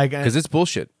you're like, Because it's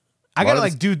bullshit. I A lot gotta of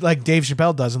like do like Dave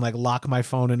Chappelle does and like lock my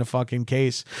phone in a fucking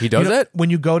case. He does that? when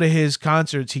you go to his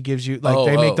concerts. He gives you like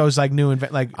they make those like new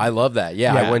like I love that.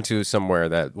 Yeah, Yeah. I went to somewhere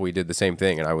that we did the same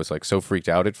thing, and I was like so freaked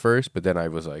out at first, but then I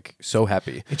was like so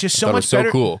happy. it's just I so thought much it was so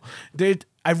better. cool. Dude,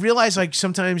 I realize like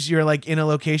sometimes you're like in a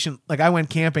location. Like I went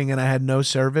camping and I had no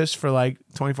service for like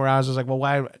 24 hours. I was like, well,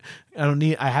 why?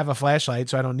 I have a flashlight,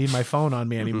 so I don't need my phone on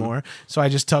me anymore. So I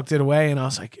just tucked it away, and I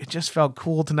was like, it just felt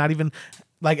cool to not even.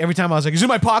 Like every time I was like, is it in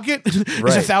my pocket? Is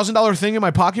Right. $1,000 thing in my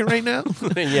pocket right now?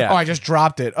 Yeah. Oh, I just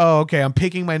dropped it. Oh, okay. I'm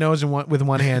picking my nose with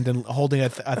one hand and holding a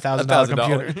 $1,000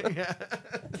 computer.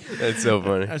 That's so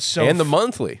funny. That's so and the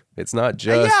monthly. It's not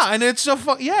just. Yeah, and it's so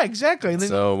fun. Yeah, exactly. And then,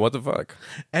 So what the fuck?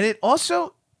 and it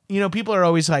also, people are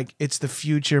always like, it's the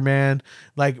future, man.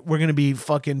 Like, we're going to be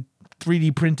fucking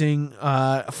 3D printing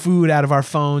food out of our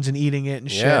phones and eating it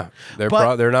and shit. Yeah,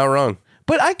 they're not wrong.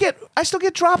 But I still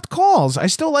get dropped calls. I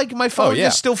still like my phone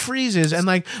just still freezes and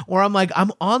like, or I'm like,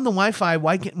 I'm on the Wi-Fi.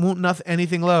 Why won't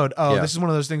anything load? Oh, this is one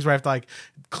of those things where I have to like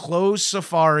close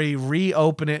Safari,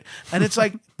 reopen it, and it's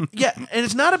like, yeah, and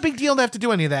it's not a big deal to have to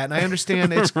do any of that. And I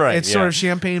understand it's sort of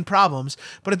champagne problems,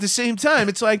 but at the same time,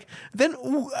 it's like, then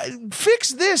fix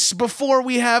this before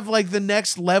we have like the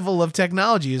next level of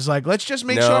technology. Is like, let's just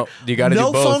make sure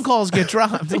no phone calls get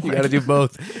dropped. You got to do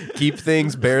both. Keep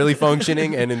things barely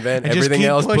functioning and invent everything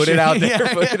else. Pushing. Put it out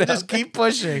there. Just keep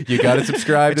pushing. You got to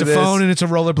subscribe to this. It's a phone and it's a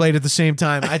rollerblade at the same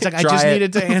time. It's like I just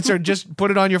needed to answer. Just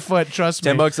put it on your foot. Trust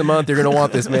me. $10 a month. You're gonna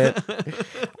want this, man.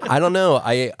 I don't know.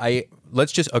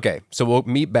 Let's just so we'll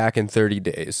meet back in 30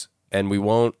 days. And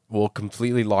we'll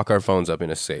completely lock our phones up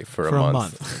in a safe for a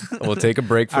month. We'll take a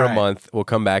break for a month. We'll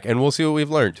come back and we'll see what we've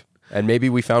learned. And maybe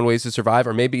we found ways to survive,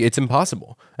 or maybe it's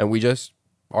impossible. And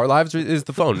our lives is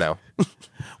the phone now.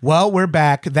 Well, we're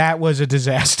back. That was a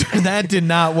disaster. That did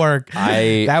not work.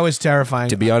 That was terrifying.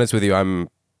 To be honest with you, I'm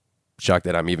shocked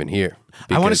that I'm even here.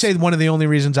 I want to say one of the only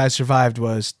reasons I survived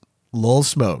was Lowell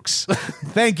Smokes.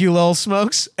 Thank you, Lowell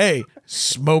Smokes. Hey,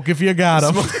 smoke if you got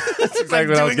them. That's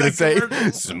exactly what I was going to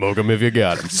say. Smoke them if you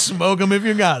got them. Smoke them if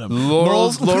you got them.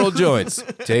 Laurel joints.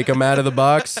 Take them out of the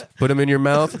box, put them in your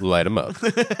mouth, light them up.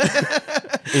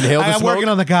 Inhale the smoke. I'm working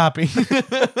on the copy.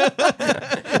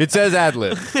 It says ad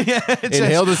lib.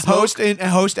 Inhale the smoke.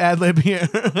 Host ad lib here.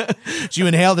 So you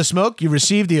inhale the smoke, you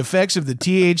receive the effects of the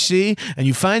THC, and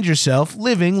you find yourself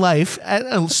living life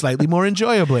slightly more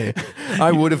enjoyably.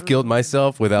 I would have killed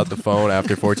myself without the phone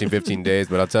after 14, 15 days,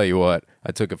 but I'll tell you what,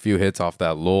 I took a few hits off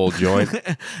that Lowell joint.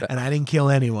 And I didn't kill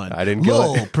anyone. I didn't kill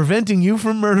Lowell, preventing you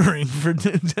from murdering.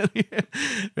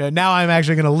 Now I'm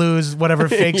actually going to lose whatever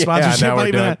fake sponsorship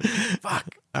money.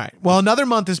 Fuck. All right. Well, another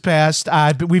month has passed.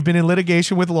 We've been in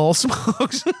litigation with Lowell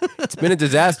Smokes. It's been a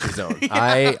disaster zone.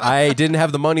 I didn't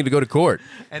have the money to go to court.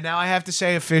 And now I have to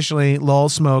say officially, Lowell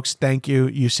Smokes, thank you.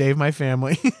 You saved my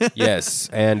family. Yes.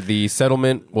 And the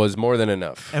settlement was more than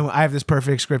enough. And I have this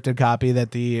perfect scripted copy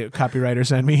that the copywriter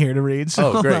sent me here to read.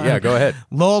 So, great. Yeah, go ahead.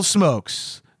 Lowell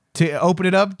Smokes. To open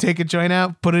it up, take a joint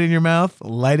out, put it in your mouth,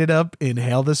 light it up,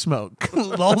 inhale the smoke.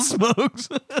 Lowell Smokes.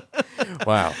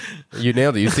 Wow, you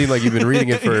nailed it. You seem like you've been reading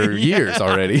it for years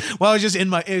already. Well, it was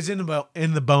in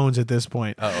the bones at this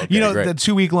point. Oh, okay, great. The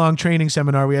 2-week-long training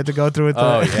seminar we had to go through with.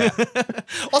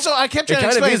 Also, I kept trying to explain.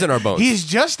 It kind of is in our bones. He's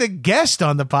just a guest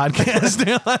on the podcast.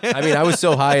 I mean, I was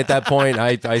so high at that point.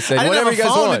 I said, whatever you guys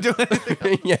want. To do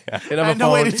anything. Yeah, I had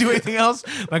no way to do anything else.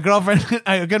 My girlfriend,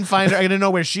 I couldn't find her. I didn't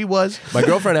know where she was. My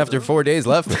girlfriend, after 4 days,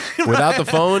 left me. Without the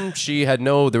phone,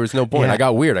 there was no point. Yeah. I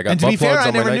got weird. I got butt plugs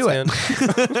on my nightstand.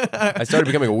 I started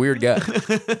becoming a weird guy.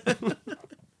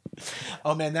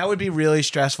 Oh man, that would be really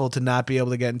stressful to not be able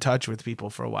to get in touch with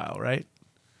people for a while, right?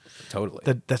 Totally.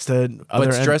 That's the other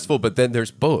But stressful, but then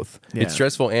there's both. Yeah. It's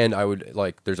stressful, and I would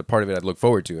there's a part of it I'd look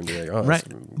forward to and be like, oh, right.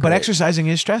 But exercising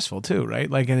is stressful too,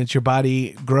 right? Like, and it's your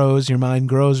body grows, your mind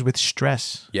grows with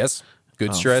stress. Yes.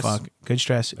 Good stress. Fuck. Good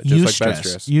stress. Just like bad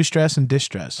stress. You stress and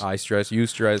distress. I stress. You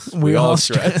stress. We all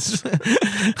stress.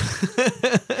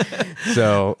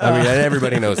 So, I mean,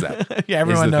 everybody knows that. Yeah,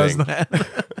 everyone knows that.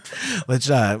 Let's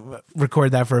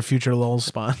record that for a future Lowell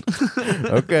spawn.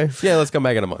 Okay. Yeah, let's come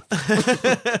back in a month.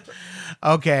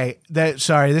 Okay.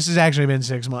 Sorry, this has actually been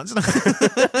 6 months.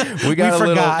 we got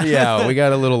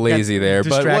a little lazy there,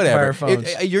 but whatever.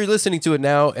 You're listening to it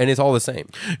now, and it's all the same.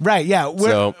 Right? Yeah.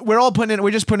 We're all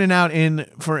we're just putting it out in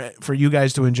for you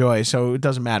guys to enjoy, so it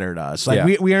doesn't matter to us.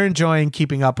 Like we are enjoying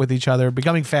keeping up with each other,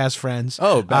 becoming fast friends.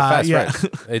 Oh, fast friends!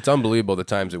 It's unbelievable the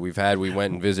times that we've had. We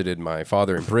went and visited my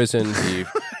father in prison. He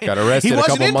got arrested. He a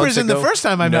couple wasn't in months prison ago. the first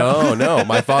time I met him. No,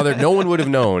 my father. No one would have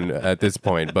known at this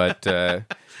point, but.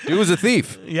 He was a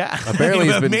thief. Yeah. Apparently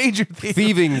he's been major thief.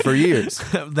 Thieving for years.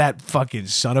 That fucking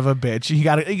son of a bitch. You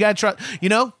gotta trust. You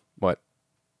know? What?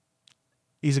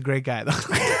 He's a great guy, though.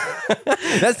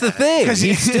 That's the thing.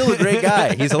 He's still a great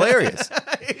guy. He's hilarious.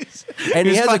 And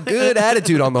he has a good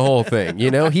attitude on the whole thing.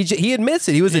 You know, he admits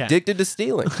it. He was addicted to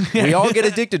stealing. We all get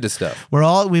addicted to stuff.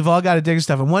 We've all got addicted to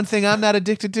stuff. And one thing I'm not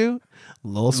addicted to,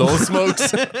 Lowell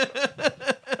Smokes.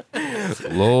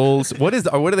 Lols. What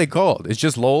are they called? It's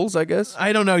just lols, I guess.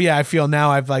 I don't know. Yeah, I feel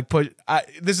now I've like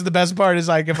this is the best part is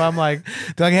like if I'm like,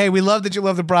 they're like, hey, we love that you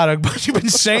love the product, but you've been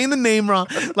saying the name wrong.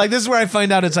 Like this is where I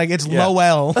find out it's like it's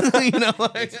Lowell. You know,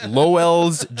 like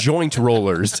Lowell's joint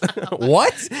rollers.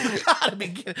 What? Gotta be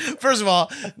kidding. First of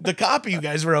all, the copy you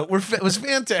guys wrote was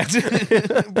fantastic.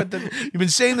 But you've been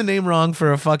saying the name wrong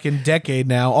for a fucking decade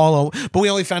now. But we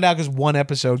only found out because one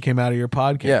episode came out of your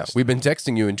podcast. Yeah, we've been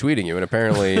texting you and tweeting you, and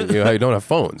apparently you don't have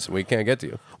phones. We can't get to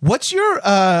you. What's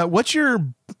your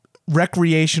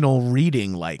recreational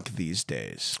reading like these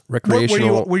days?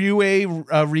 Recreational. Were you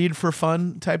a read for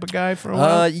fun type of guy for a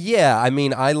while? Yeah. I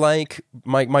mean, I like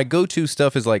my go-to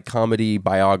stuff is like comedy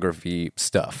biography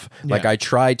stuff. Like I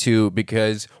try to,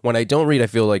 because when I don't read, I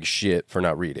feel like shit for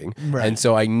not reading, and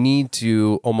so I need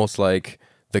to almost like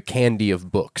the candy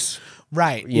of books.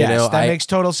 Right. Yes, that makes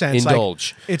total sense.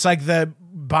 Indulge. Like, it's like the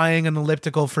buying an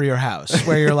elliptical for your house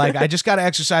where you're like, I just got to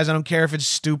exercise. I don't care if it's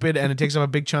stupid and it takes up a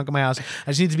big chunk of my house.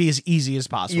 I just need to be as easy as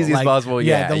possible. Easy as possible.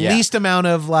 Yeah. The least amount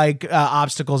of like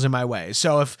obstacles in my way.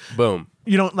 So if boom.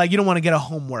 You don't want to get a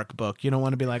homework book. You don't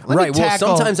want to be like, let me Well,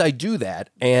 tackle. sometimes I do that,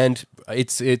 and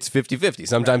it's 50-50.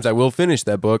 Sometimes I will finish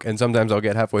that book, and sometimes I'll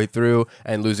get halfway through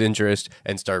and lose interest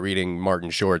and start reading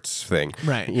Martin Short's thing.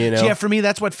 Right. You know? So yeah, for me,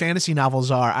 that's what fantasy novels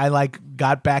are. I like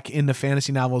got back into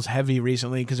fantasy novels heavy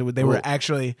recently because they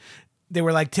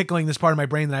were like tickling this part of my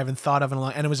brain that I haven't thought of in a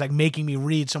long, and it was like making me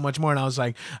read so much more. And I was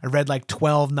like, I read like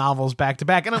 12 novels back to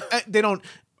back, and they don't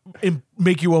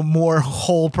make you a more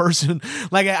whole person.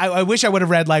 Like I wish I would have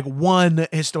read like one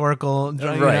historical, something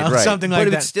like that.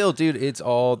 But it's still, dude,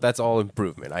 that's all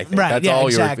improvement. I think right, that's all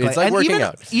exactly. It's like and working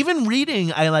out. Even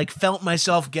reading, I like felt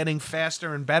myself getting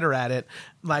faster and better at it.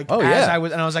 Like I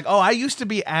was like, oh, I used to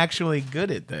be actually good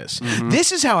at this. Mm-hmm.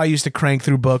 This is how I used to crank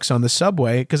through books on the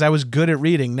subway because I was good at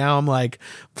reading. Now I'm like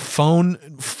phone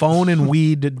and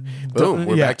weed. Boom,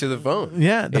 we're back to the phone.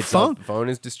 Yeah, the phone. The phone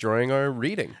is destroying our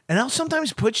reading. And I'll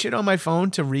sometimes put shit on my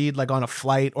phone to read like on a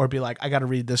flight or be like, I got to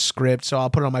read this script, so I'll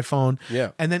put it on my phone.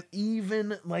 Yeah. And then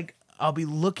even like I'll be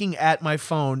looking at my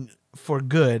phone for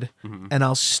good, and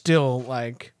I'll still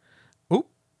like.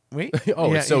 Wait.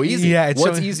 It's so easy. Yeah,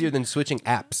 what's easier than switching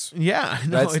apps? Yeah,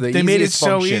 no, that's the they made it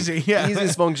function. so easy. Yeah,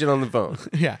 easiest function on the phone.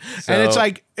 Yeah, so. And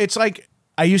it's like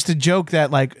I used to joke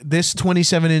that like this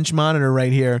 27-inch monitor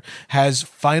right here has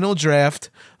Final Draft,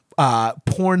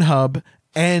 Pornhub,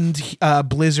 and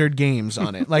Blizzard games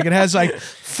on it. Like it has like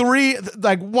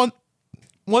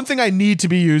one thing I need to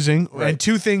be using, and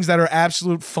two things that are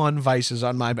absolute fun vices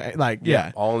on my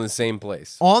all in the same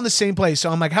place. All in the same place. So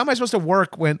I'm like, how am I supposed to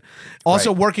work when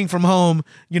also working from home?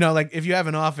 You know, like if you have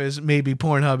an office, maybe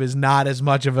Pornhub is not as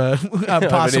much of a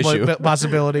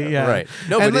possibility. Yeah, right.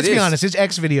 No, and but let's be honest, it's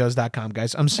xvideos.com,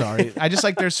 guys. I'm sorry, I just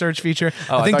like their search feature.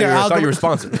 I thought you were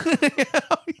sponsored.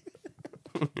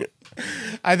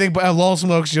 I think Lol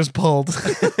Smokes just pulled.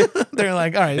 They're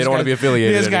like, all right, they don't want to be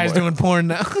affiliated. This guy's anymore. doing porn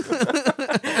now.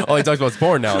 All he talks about is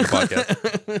porn now on the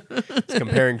podcast. He's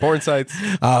comparing porn sites.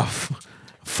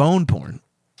 Phone porn.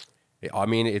 I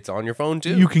mean, it's on your phone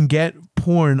too. You can get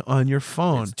porn on your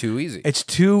phone. It's too easy. It's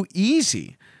too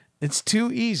easy. It's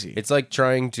too easy. It's like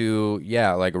trying to,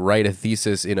 like write a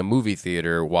thesis in a movie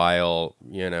theater while,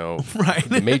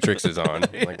 The Matrix is on.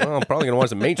 Like, well, I'm probably going to watch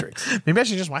The Matrix. Maybe I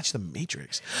should just watch The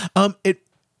Matrix.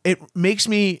 It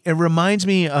reminds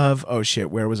me of, oh shit,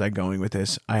 where was I going with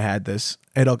this? I had this.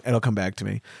 It'll come back to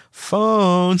me.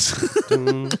 Phones.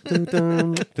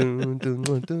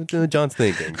 John's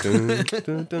thinking.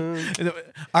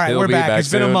 All right, we're back. It's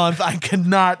been a month. I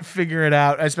cannot figure it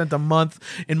out. I spent a month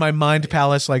in my mind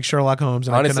palace like Sherlock Holmes.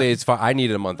 And honestly, it's fine. I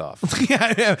needed a month off.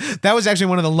 yeah, that was actually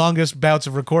one of the longest bouts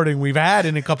of recording we've had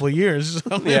in a couple of years.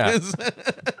 So yeah.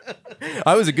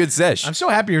 I was a good sesh. I'm so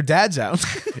happy your dad's out.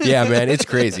 Yeah, man, it's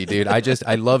crazy, dude.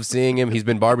 I love seeing him. He's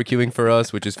been barbecuing for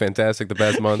us, which is fantastic the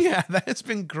past month. Yeah, that's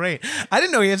been great. I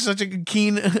didn't know he had such a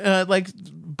keen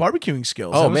barbecuing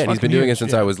skills. Oh man, he's been doing it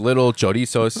since I was little.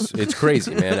 Chorizos, it's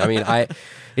crazy, man. I mean,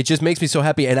 it just makes me so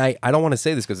happy, and I don't want to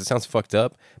say this because it sounds fucked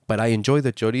up, but I enjoy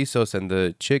the chorizos and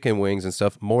the chicken wings and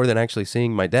stuff more than actually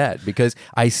seeing my dad because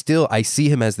I see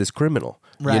him as this criminal.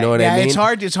 Right. You know what I mean? It's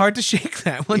hard to shake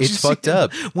that. It's fucked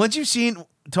up. Once you've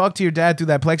talk to your dad through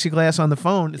that plexiglass on the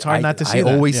phone, it's hard not to see I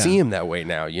that. always see him that way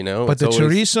now, But the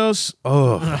chorizos,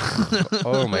 oh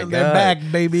my God. They're back,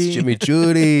 baby. It's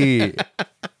chimichurri.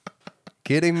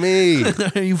 Kidding me.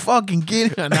 Are you fucking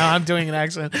kidding? No, I'm doing an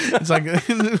accent. It's like,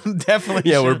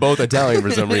 definitely. Yeah, we're both Italian for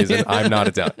some reason. I'm not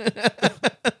Italian.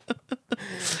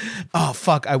 Oh,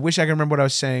 fuck. I wish I could remember what I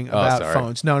was saying about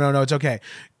phones. No, it's okay.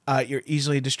 You're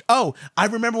easily I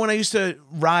remember when I used to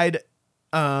ride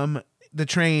the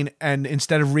train and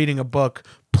instead of reading a book,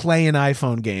 play an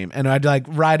iPhone game. And I'd like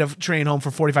ride a train home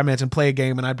for 45 minutes and play a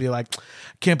game. And I'd be like,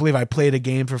 can't believe I played a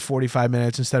game for 45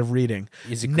 minutes instead of reading.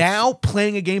 Now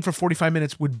playing a game for 45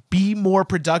 minutes would be more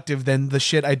productive than the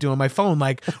shit I do on my phone,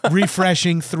 like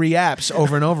refreshing 3 apps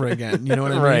over and over again. You know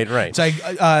what I mean? Right. It's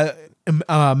like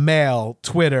mail,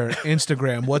 Twitter,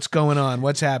 Instagram, what's going on,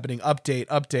 what's happening,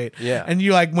 update. Yeah. And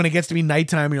you're like, when it gets to be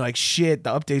nighttime, you're like, shit, the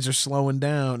updates are slowing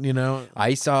down, you know?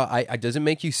 Does it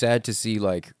make you sad to see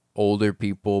like older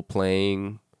people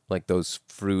playing like those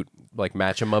fruit, like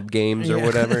match 'em up games or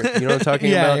whatever? You know what I'm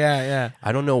talking about? Yeah.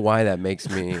 I don't know why that makes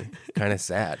me kind of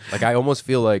sad. Like I almost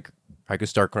feel like I could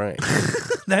start crying.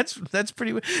 That's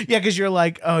pretty yeah, because you're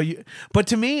like, but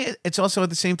to me it's also at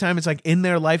the same time, it's like in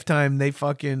their lifetime they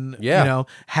fucking you know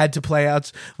had to play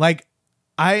out. Like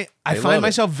I find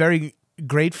myself very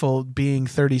grateful being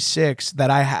 36 that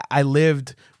I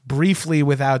lived briefly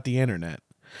without the internet.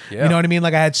 Yeah. You know what I mean?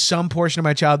 Like I had some portion of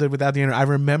my childhood without the internet. I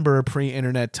remember a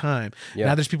pre-internet time. Yeah.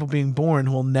 Now there's people being born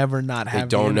who will never not have.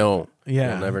 They don't know.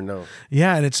 Yeah. They'll never know.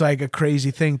 Yeah, and it's like a crazy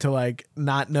thing to like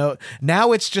not know.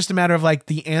 Now it's just a matter of like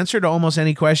the answer to almost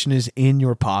any question is in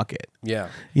your pocket. Yeah.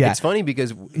 Yeah. It's funny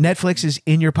because Netflix is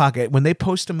in your pocket. When they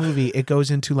post a movie, it goes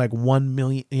into like 1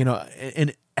 million, you know,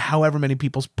 in however many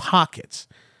people's pockets.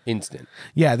 instant.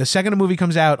 Yeah, the second a movie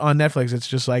comes out on Netflix, it's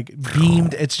just like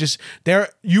beamed. It's just there.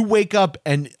 You wake up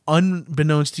and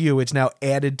unbeknownst to you, it's now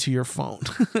added to your phone.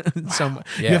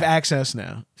 You have access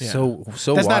now. Yeah. So that's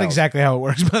wild. not exactly how it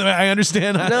works. By the way, I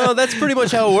understand. No, that's pretty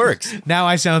much how it works. Now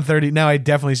I sound 30. Now I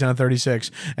definitely sound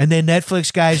 36. And then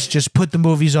Netflix guys just put the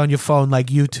movies on your phone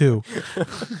like you too.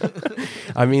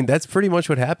 I mean, that's pretty much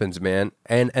what happens, man.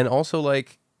 And also,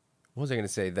 like, what was I going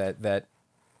to say? That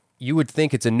you would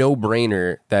think it's a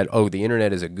no-brainer that, oh, the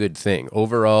internet is a good thing.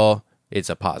 Overall, it's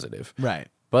a positive. Right.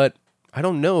 But I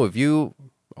don't know if you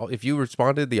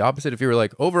responded the opposite, if you were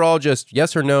like, overall, just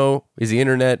yes or no, is the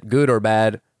internet good or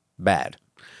bad? Bad.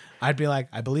 I'd be like,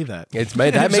 I believe that.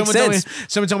 That makes sense.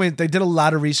 Someone told me they did a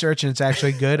lot of research and it's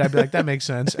actually good. I'd be like, that makes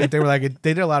sense. If they were like,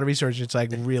 they did a lot of research, it's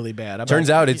like really bad. Turns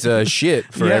out it's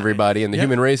shit for Yeah. everybody, and the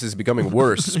human race is becoming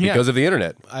worse because of the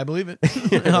internet. I believe it.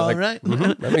 All right.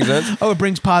 That makes sense. Oh, it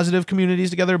brings positive communities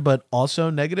together, but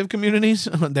also negative communities.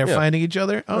 They're finding each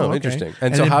other. Oh, okay. Interesting.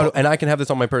 And so and I can have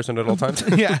this on my person at all times.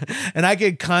 Yeah, and I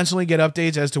could constantly get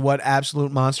updates as to what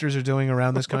absolute monsters are doing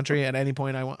around this country at any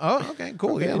point I want. Oh, okay,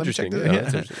 cool. Yeah, let me check Interesting. this. Yeah, Yeah.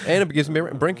 that's interesting. And it gives me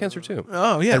brain cancer too.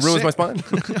 Oh yeah, It ruins sick. my spine.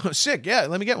 Oh, sick. Yeah,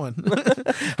 let me get one.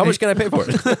 How much can I pay for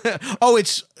it? Oh,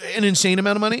 it's an insane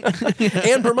amount of money.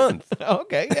 And per month.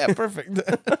 Okay, yeah, perfect.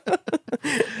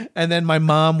 And then my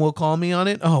mom will call me on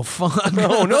it. Oh fuck!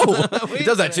 Oh no, he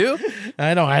does that too.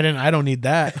 I don't need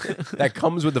that. That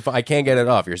comes with the. I can't get it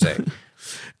off. You're saying.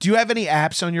 Do you have any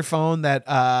apps on your phone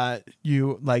that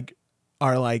you like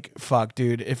are like, fuck,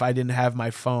 dude, if I didn't have my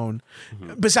phone,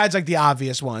 besides like the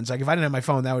obvious ones, like if I didn't have my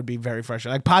phone, that would be very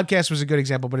frustrating. Like podcast was a good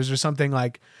example, but is there something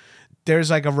like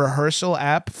there's like a rehearsal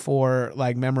app for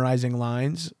like memorizing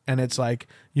lines, and it's like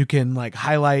you can like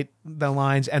highlight the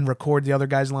lines and record the other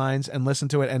guy's lines and listen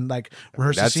to it and like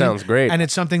rehearse the That scene. sounds great. And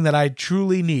it's something that I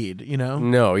truly need, you know?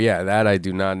 No, yeah, that I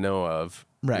do not know of.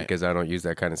 Right. Because I don't use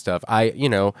that kind of stuff.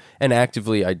 And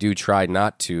actively I do try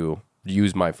not to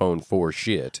use my phone for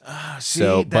shit.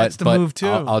 See, that's the move too.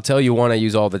 I'll tell you one I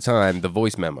use all the time, the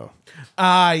voice memo.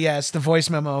 Yes, the voice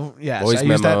memo. Yes, Voice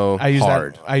memo,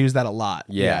 hard. I use that a lot.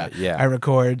 Yeah. I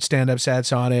record stand-up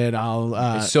sets on it. I'll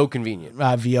It's so convenient.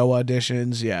 VO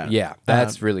auditions. Yeah, Yeah,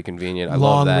 that's really convenient. I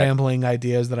long love that. rambling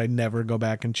ideas that I never go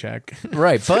back and check.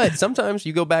 Right, but sometimes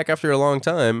you go back after a long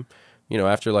time,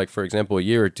 after like, for example, a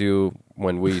year or two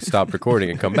when we stopped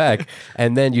recording and come back,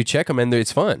 and then you check them and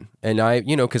it's fun. And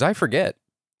because I forget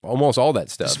almost all that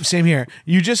stuff. Same here.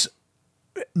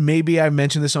 Maybe I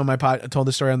mentioned this on my told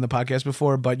the story on the podcast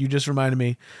before, but you just reminded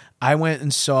me. I went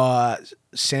and saw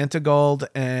Santa Gold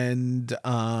and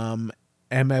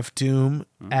MF Doom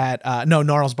at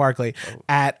Gnarls Barkley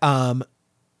at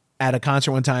a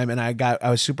concert one time, and I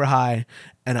was super high,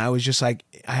 and I was just like,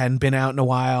 I hadn't been out in a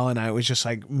while, and I was just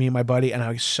like, me and my buddy, and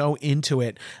I was so into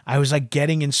it. I was like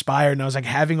getting inspired, and I was like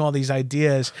having all these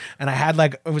ideas, and I had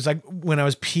like, it was like when I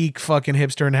was peak fucking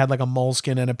hipster and had like a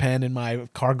moleskin and a pen in my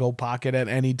cargo pocket at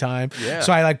any time. Yeah.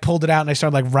 So I like pulled it out and I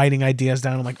started like writing ideas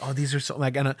down. I'm like, oh, these are so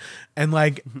like, and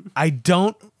like, I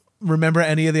don't remember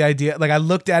any of the idea. Like I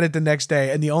looked at it the next day,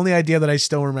 and the only idea that I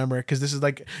still remember, because this is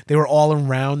like, they were all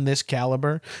around this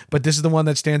caliber, but this is the one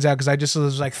that stands out because I just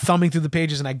was like thumbing through the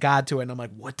pages and I got to it and I'm like,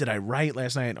 what did I write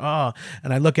last night? Oh,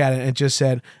 and I look at it and it just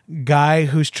said, guy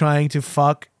who's trying to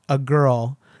fuck a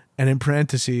girl, and in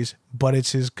parentheses, but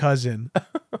it's his cousin.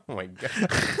 Oh my God.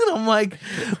 And I'm like,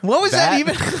 what was that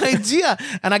even an idea?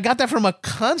 And I got that from a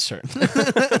concert.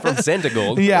 From Santa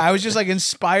Gold. Yeah, I was just like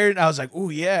inspired. I was like, oh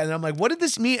yeah. And I'm like, what did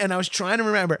this mean? And I was trying to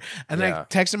remember. And then I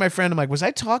texted my friend. I'm like, was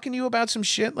I talking to you about some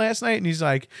shit last night? And he's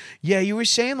like, yeah, you were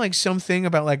saying like something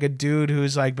about like a dude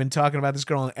who's like been talking about this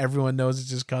girl and everyone knows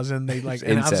it's his cousin. They like,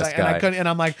 and I was like, guy. and I couldn't, and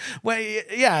I'm like, well,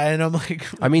 yeah. And I'm like,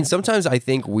 I mean, sometimes I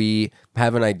think we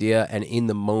have an idea and in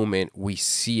the moment we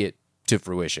see it to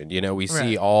fruition. You know, we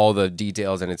see all the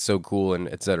details and it's so cool and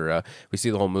etc. We see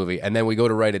the whole movie and then we go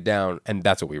to write it down and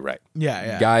that's what we write.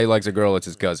 Yeah. Guy likes a girl, it's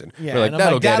his cousin. Yeah, We're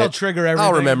like, that'll trigger everything.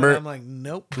 I'll remember. And I'm like,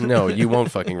 nope. No, you won't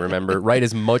fucking remember. Write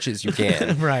as much as you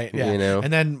can. Right. Yeah. You know?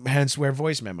 And then hence where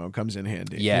voice memo comes in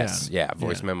handy. Yes. Yeah.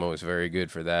 Voice memo is very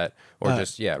good for that. Or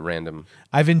just random.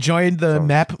 I've enjoyed the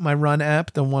Map My Run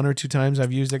app the one or two times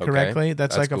I've used it correctly.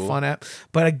 That's like cool. a fun app.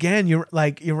 But again, you're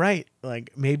right.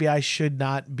 Like maybe I should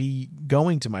not be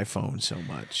going to my phone so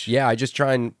much. Yeah, I just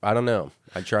try and I don't know.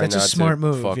 I try That's not a smart to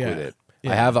move, fuck yeah. with it.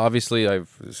 Yeah. I have obviously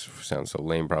this sounds so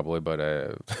lame probably, but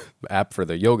a app for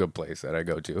the yoga place that I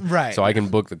go to. Right. So I can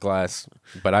book the class,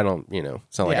 but I don't,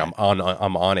 it's not like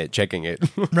I'm on it checking it.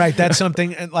 Right. That's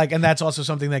something and that's also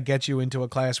something that gets you into a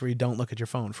class where you don't look at your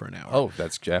phone for an hour. Oh,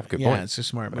 that's Jeff. Good yeah, point. it's a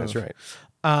smart move. That's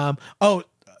right.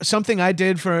 Something I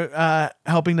did for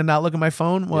helping to not look at my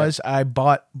phone was I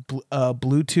bought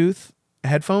Bluetooth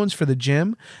headphones for the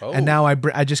gym, and now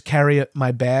I just carry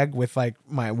my bag with like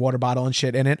my water bottle and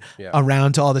shit in it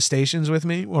around to all the stations with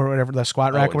me or whatever, the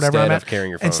squat rack or whatever I'm at.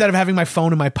 Carrying your phone. Instead of having my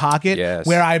phone in my pocket, Yes.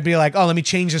 where I'd be like, oh, let me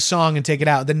change the song and take it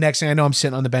out. The next thing I know, I'm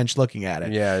sitting on the bench looking at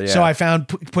it. Yeah. So I found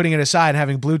putting it aside and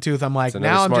having Bluetooth. I'm like,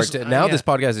 now I'm just now this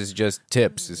podcast is just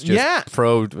tips. It's just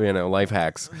pro life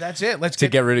hacks. That's it. Let's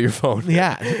get rid of your phone.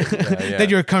 Yeah.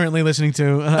 That you're currently listening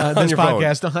to this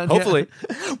podcast on. Hopefully.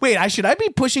 Yeah. Wait, should I be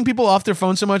pushing people off their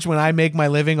phone so much when I make my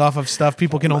living off of stuff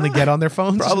people can only get on their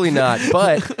phones? Probably not,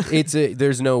 but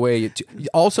there's no way.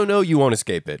 Also, no, you won't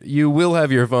escape it. You will have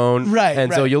your phone, right?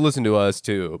 And so you'll listen to us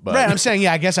too. But. Right, I'm saying,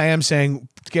 I guess I am saying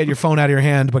get your phone out of your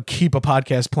hand, but keep a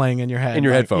podcast playing in your head. In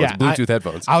your headphones, Bluetooth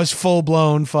headphones. I was full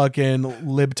blown fucking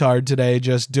libtard today,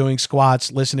 just doing squats,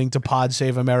 listening to Pod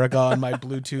Save America on my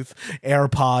Bluetooth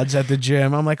AirPods at the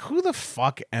gym. I'm like, who the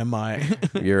fuck am I?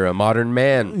 You're a modern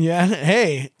man. Yeah.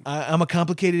 Hey, I'm a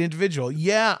complicated individual.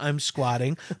 Yeah, I'm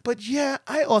squatting, but yeah,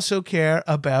 I also care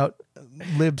about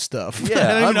lib stuff.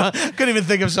 Yeah, I couldn't even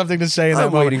think of something to say in that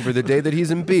I'm moment. waiting for the day that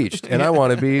he's impeached, and I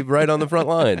want to be right on the front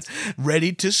lines.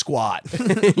 Ready to squat.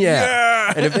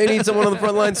 Yeah. And if they need someone on the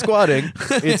front line squatting,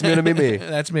 it's going to be me.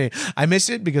 That's me. I missed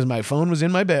it because my phone was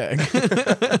in my bag.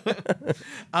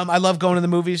 I love going to the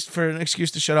movies for an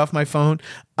excuse to shut off my phone.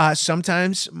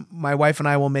 Sometimes my wife and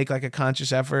I will make like a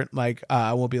conscious effort. Like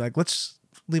we'll be like, let's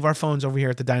leave our phones over here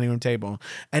at the dining room table.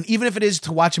 And even if it is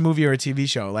to watch a movie or a TV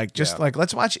show, like just like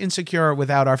let's watch Insecure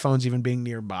without our phones even being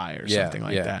nearby or something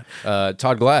like that.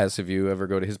 Todd Glass, if you ever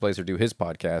go to his place or do his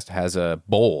podcast, has a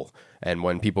bowl. And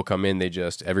when people come in,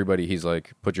 he's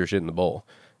like, put your shit in the bowl.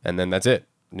 And then that's it.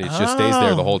 It just stays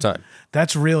there the whole time.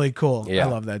 That's really cool. Yeah, I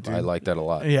love that, dude. I like that a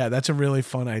lot. Yeah, that's a really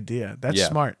fun idea. That's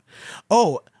smart.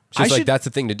 Oh, That's the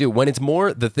thing to do. When it's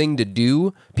more the thing to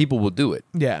do, people will do it.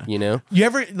 Yeah. You know? You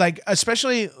ever, like,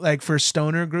 especially like for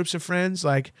stoner groups of friends,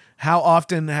 like how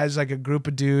often has like a group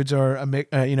of dudes or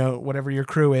whatever your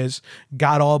crew is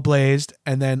got all blazed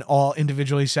and then all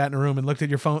individually sat in a room and looked at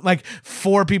your phone, like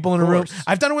 4 people in a room.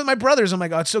 I've done it with my brothers. I'm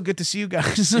like, oh, it's so good to see you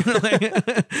guys.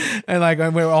 And like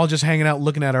we're all just hanging out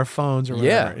looking at our phones or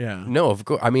whatever. Yeah. No, of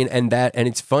course. I mean, and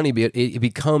it's funny, but it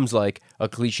becomes like a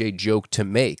cliche joke to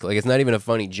make. Like it's not even a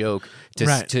funny joke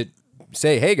to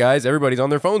say, hey guys, everybody's on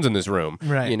their phones in this room,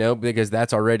 right? You know, because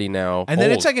that's already now. And then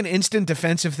it's like an instant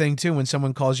defensive thing too. When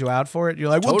someone calls you out for it, you're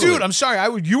like, well, dude, I'm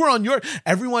sorry. You were on your.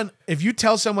 Everyone, if you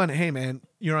tell someone, hey man,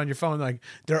 you're on your phone, like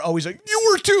they're always like,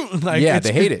 you were too. Like, yeah,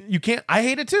 they hate it. You can't. I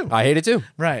hate it too.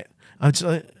 Right.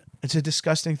 It's a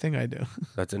disgusting thing I do.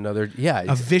 That's another,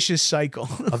 a vicious cycle.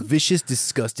 A vicious,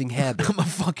 disgusting habit. I'm a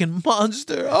fucking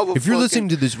monster. If you're listening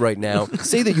to this right now,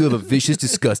 say that you have a vicious,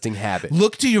 disgusting habit.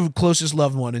 Look to your closest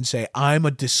loved one and say, I'm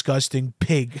a disgusting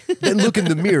pig. Then look in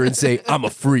the mirror and say, I'm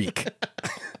a freak.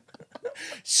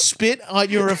 Spit on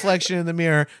your reflection in the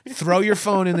mirror, throw your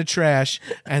phone in the trash,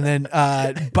 and then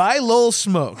buy Lowell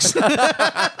Smokes.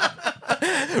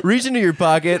 Reach into your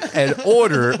pocket and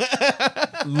order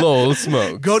Lowell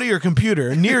Smokes. Go to your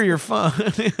computer near your phone.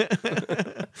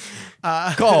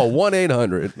 Call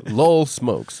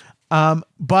 1-800-LOL-SMOKES.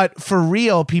 But for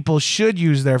real, people should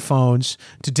use their phones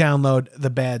to download the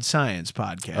Bad Science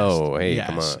podcast. Oh, hey,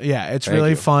 come on. Yeah, it's Thank really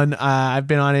you. fun. I've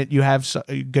been on it. You have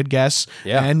good guests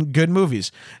and good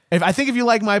movies. I think if you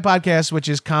like my podcast, which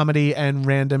is comedy and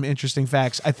random interesting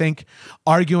facts, I think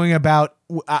arguing about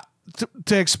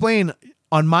to explain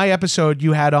on my episode,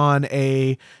 you had on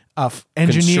a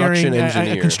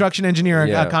construction engineer,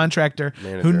 a contractor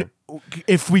who,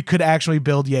 if we could actually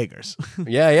build Jaegers.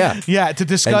 Yeah. To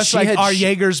discuss are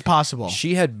Jaegers possible?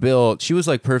 She was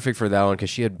like perfect for that one because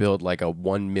she had built like a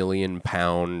 1 million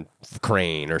pound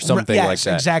crane or something like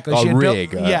that. Exactly. A she had rig,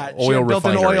 built, oil she had built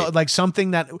refinery. an oil, like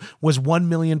something that was 1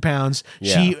 million pounds.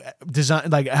 Yeah. She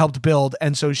designed, like helped build,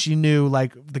 and so she knew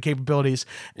like the capabilities.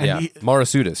 And Mara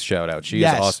Sudis, shout out. She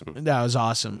is awesome. That was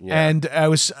awesome. Yeah. And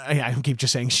I keep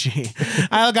just saying she.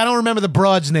 I don't remember the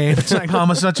broad's name. It's like,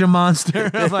 I'm such a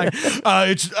monster. I'm like,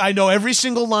 I know every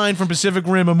single line from Pacific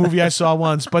Rim, a movie I saw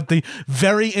once, but the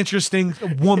very interesting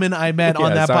woman I met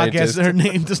on that scientist. podcast, her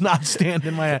name does not stand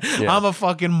in my head. Yeah. I'm a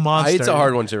fucking monster. It's a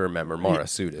hard one to remember, Mara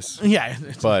Sudis. Yeah,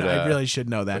 but I really should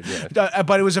know that. But,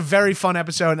 But it was a very fun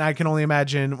episode, and I can only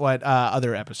imagine what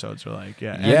other episodes were like.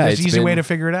 Yeah, and Yeah, there's an it's easy way been- to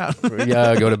figure it out.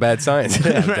 Yeah, go to Bad Science.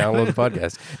 Download the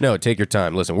podcast. No, take your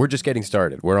time. Listen, we're just getting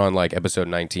started. We're on like episode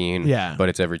 19. Yeah. But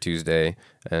it's every Tuesday.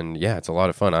 And yeah, it's a lot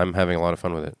of fun. I'm having a lot of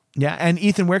fun with it. Yeah, and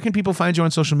Ethan, where can people find you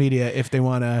on social media if they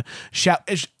want to shout?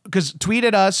 Because tweet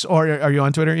at us, or are you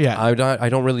on Twitter? Yeah, I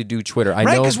don't really do Twitter. I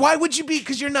right. know Because why would you be?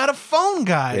 Because you're not a phone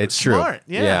guy. it's Smart.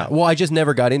 true. Yeah. Well, I just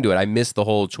never got into it. I missed the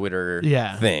whole Twitter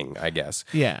thing, I guess.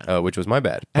 Yeah. Which was my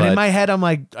bad. And in But my head, I'm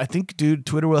like, I think, dude,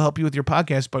 Twitter will help you with your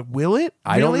podcast, but will it?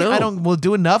 I don't Really? know. We'll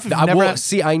do enough. If you never have-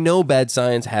 see, I know Bad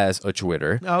Science has a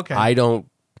Twitter. Okay. I don't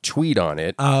tweet on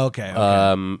it. Oh, okay.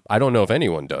 I don't know if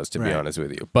anyone does, to be Right. honest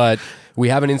with you. But we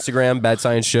have an Instagram, Bad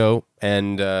Science Show,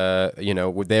 and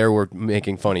we're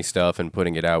making funny stuff and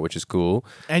putting it out, which is cool.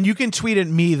 And you can tweet at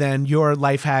me then your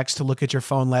life hacks to look at your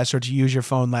phone less or to use your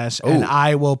phone less, and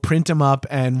I will print them up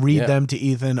and read them to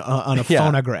Ethan on a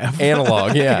phonograph.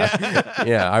 Analog,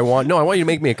 yeah. I want you to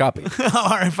make me a copy. All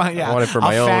right, fine. Yeah, I want it for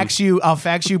my own. I'll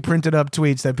fax you printed up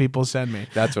tweets that people send me.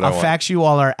 That's what I I'll want. fax you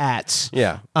all our ats.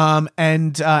 Yeah.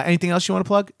 And anything else you want to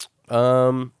plug?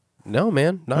 No,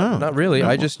 man, not really.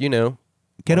 I just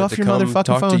Get wanted off to your come motherfucking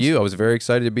talk phones. to you. I was very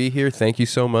excited to be here. Thank you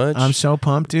so much. I'm so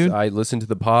pumped, dude. I listened to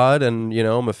the pod, and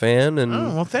I'm a fan. And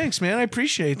Oh, well, thanks, man. I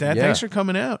appreciate that. Yeah. Thanks for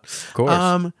coming out. Of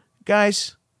course.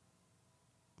 Guys,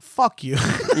 fuck you.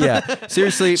 yeah,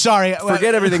 seriously. Sorry.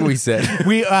 forget everything we said.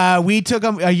 We took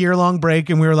a year-long break,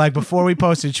 and we were like, before we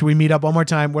posted, should we meet up one more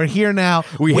time? We're here now.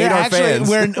 We hate our fans.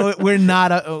 We're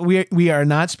not. We are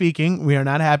not speaking. We are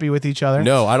not happy with each other.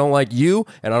 No, I don't like you,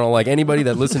 and I don't like anybody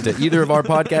that listened to either of our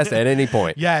podcasts at any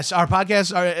point. Yes, our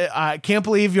podcasts are. I can't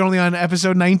believe you're only on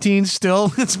episode 19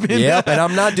 still. It's been. Yep, and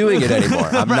I'm not doing it anymore.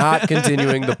 I'm not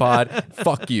continuing the pod.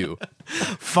 Fuck you.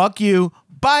 Fuck you.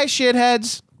 Bye,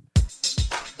 shitheads.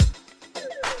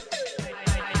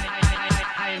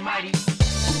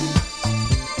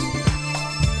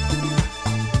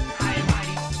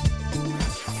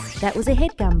 That was a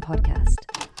HeadGum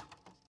podcast.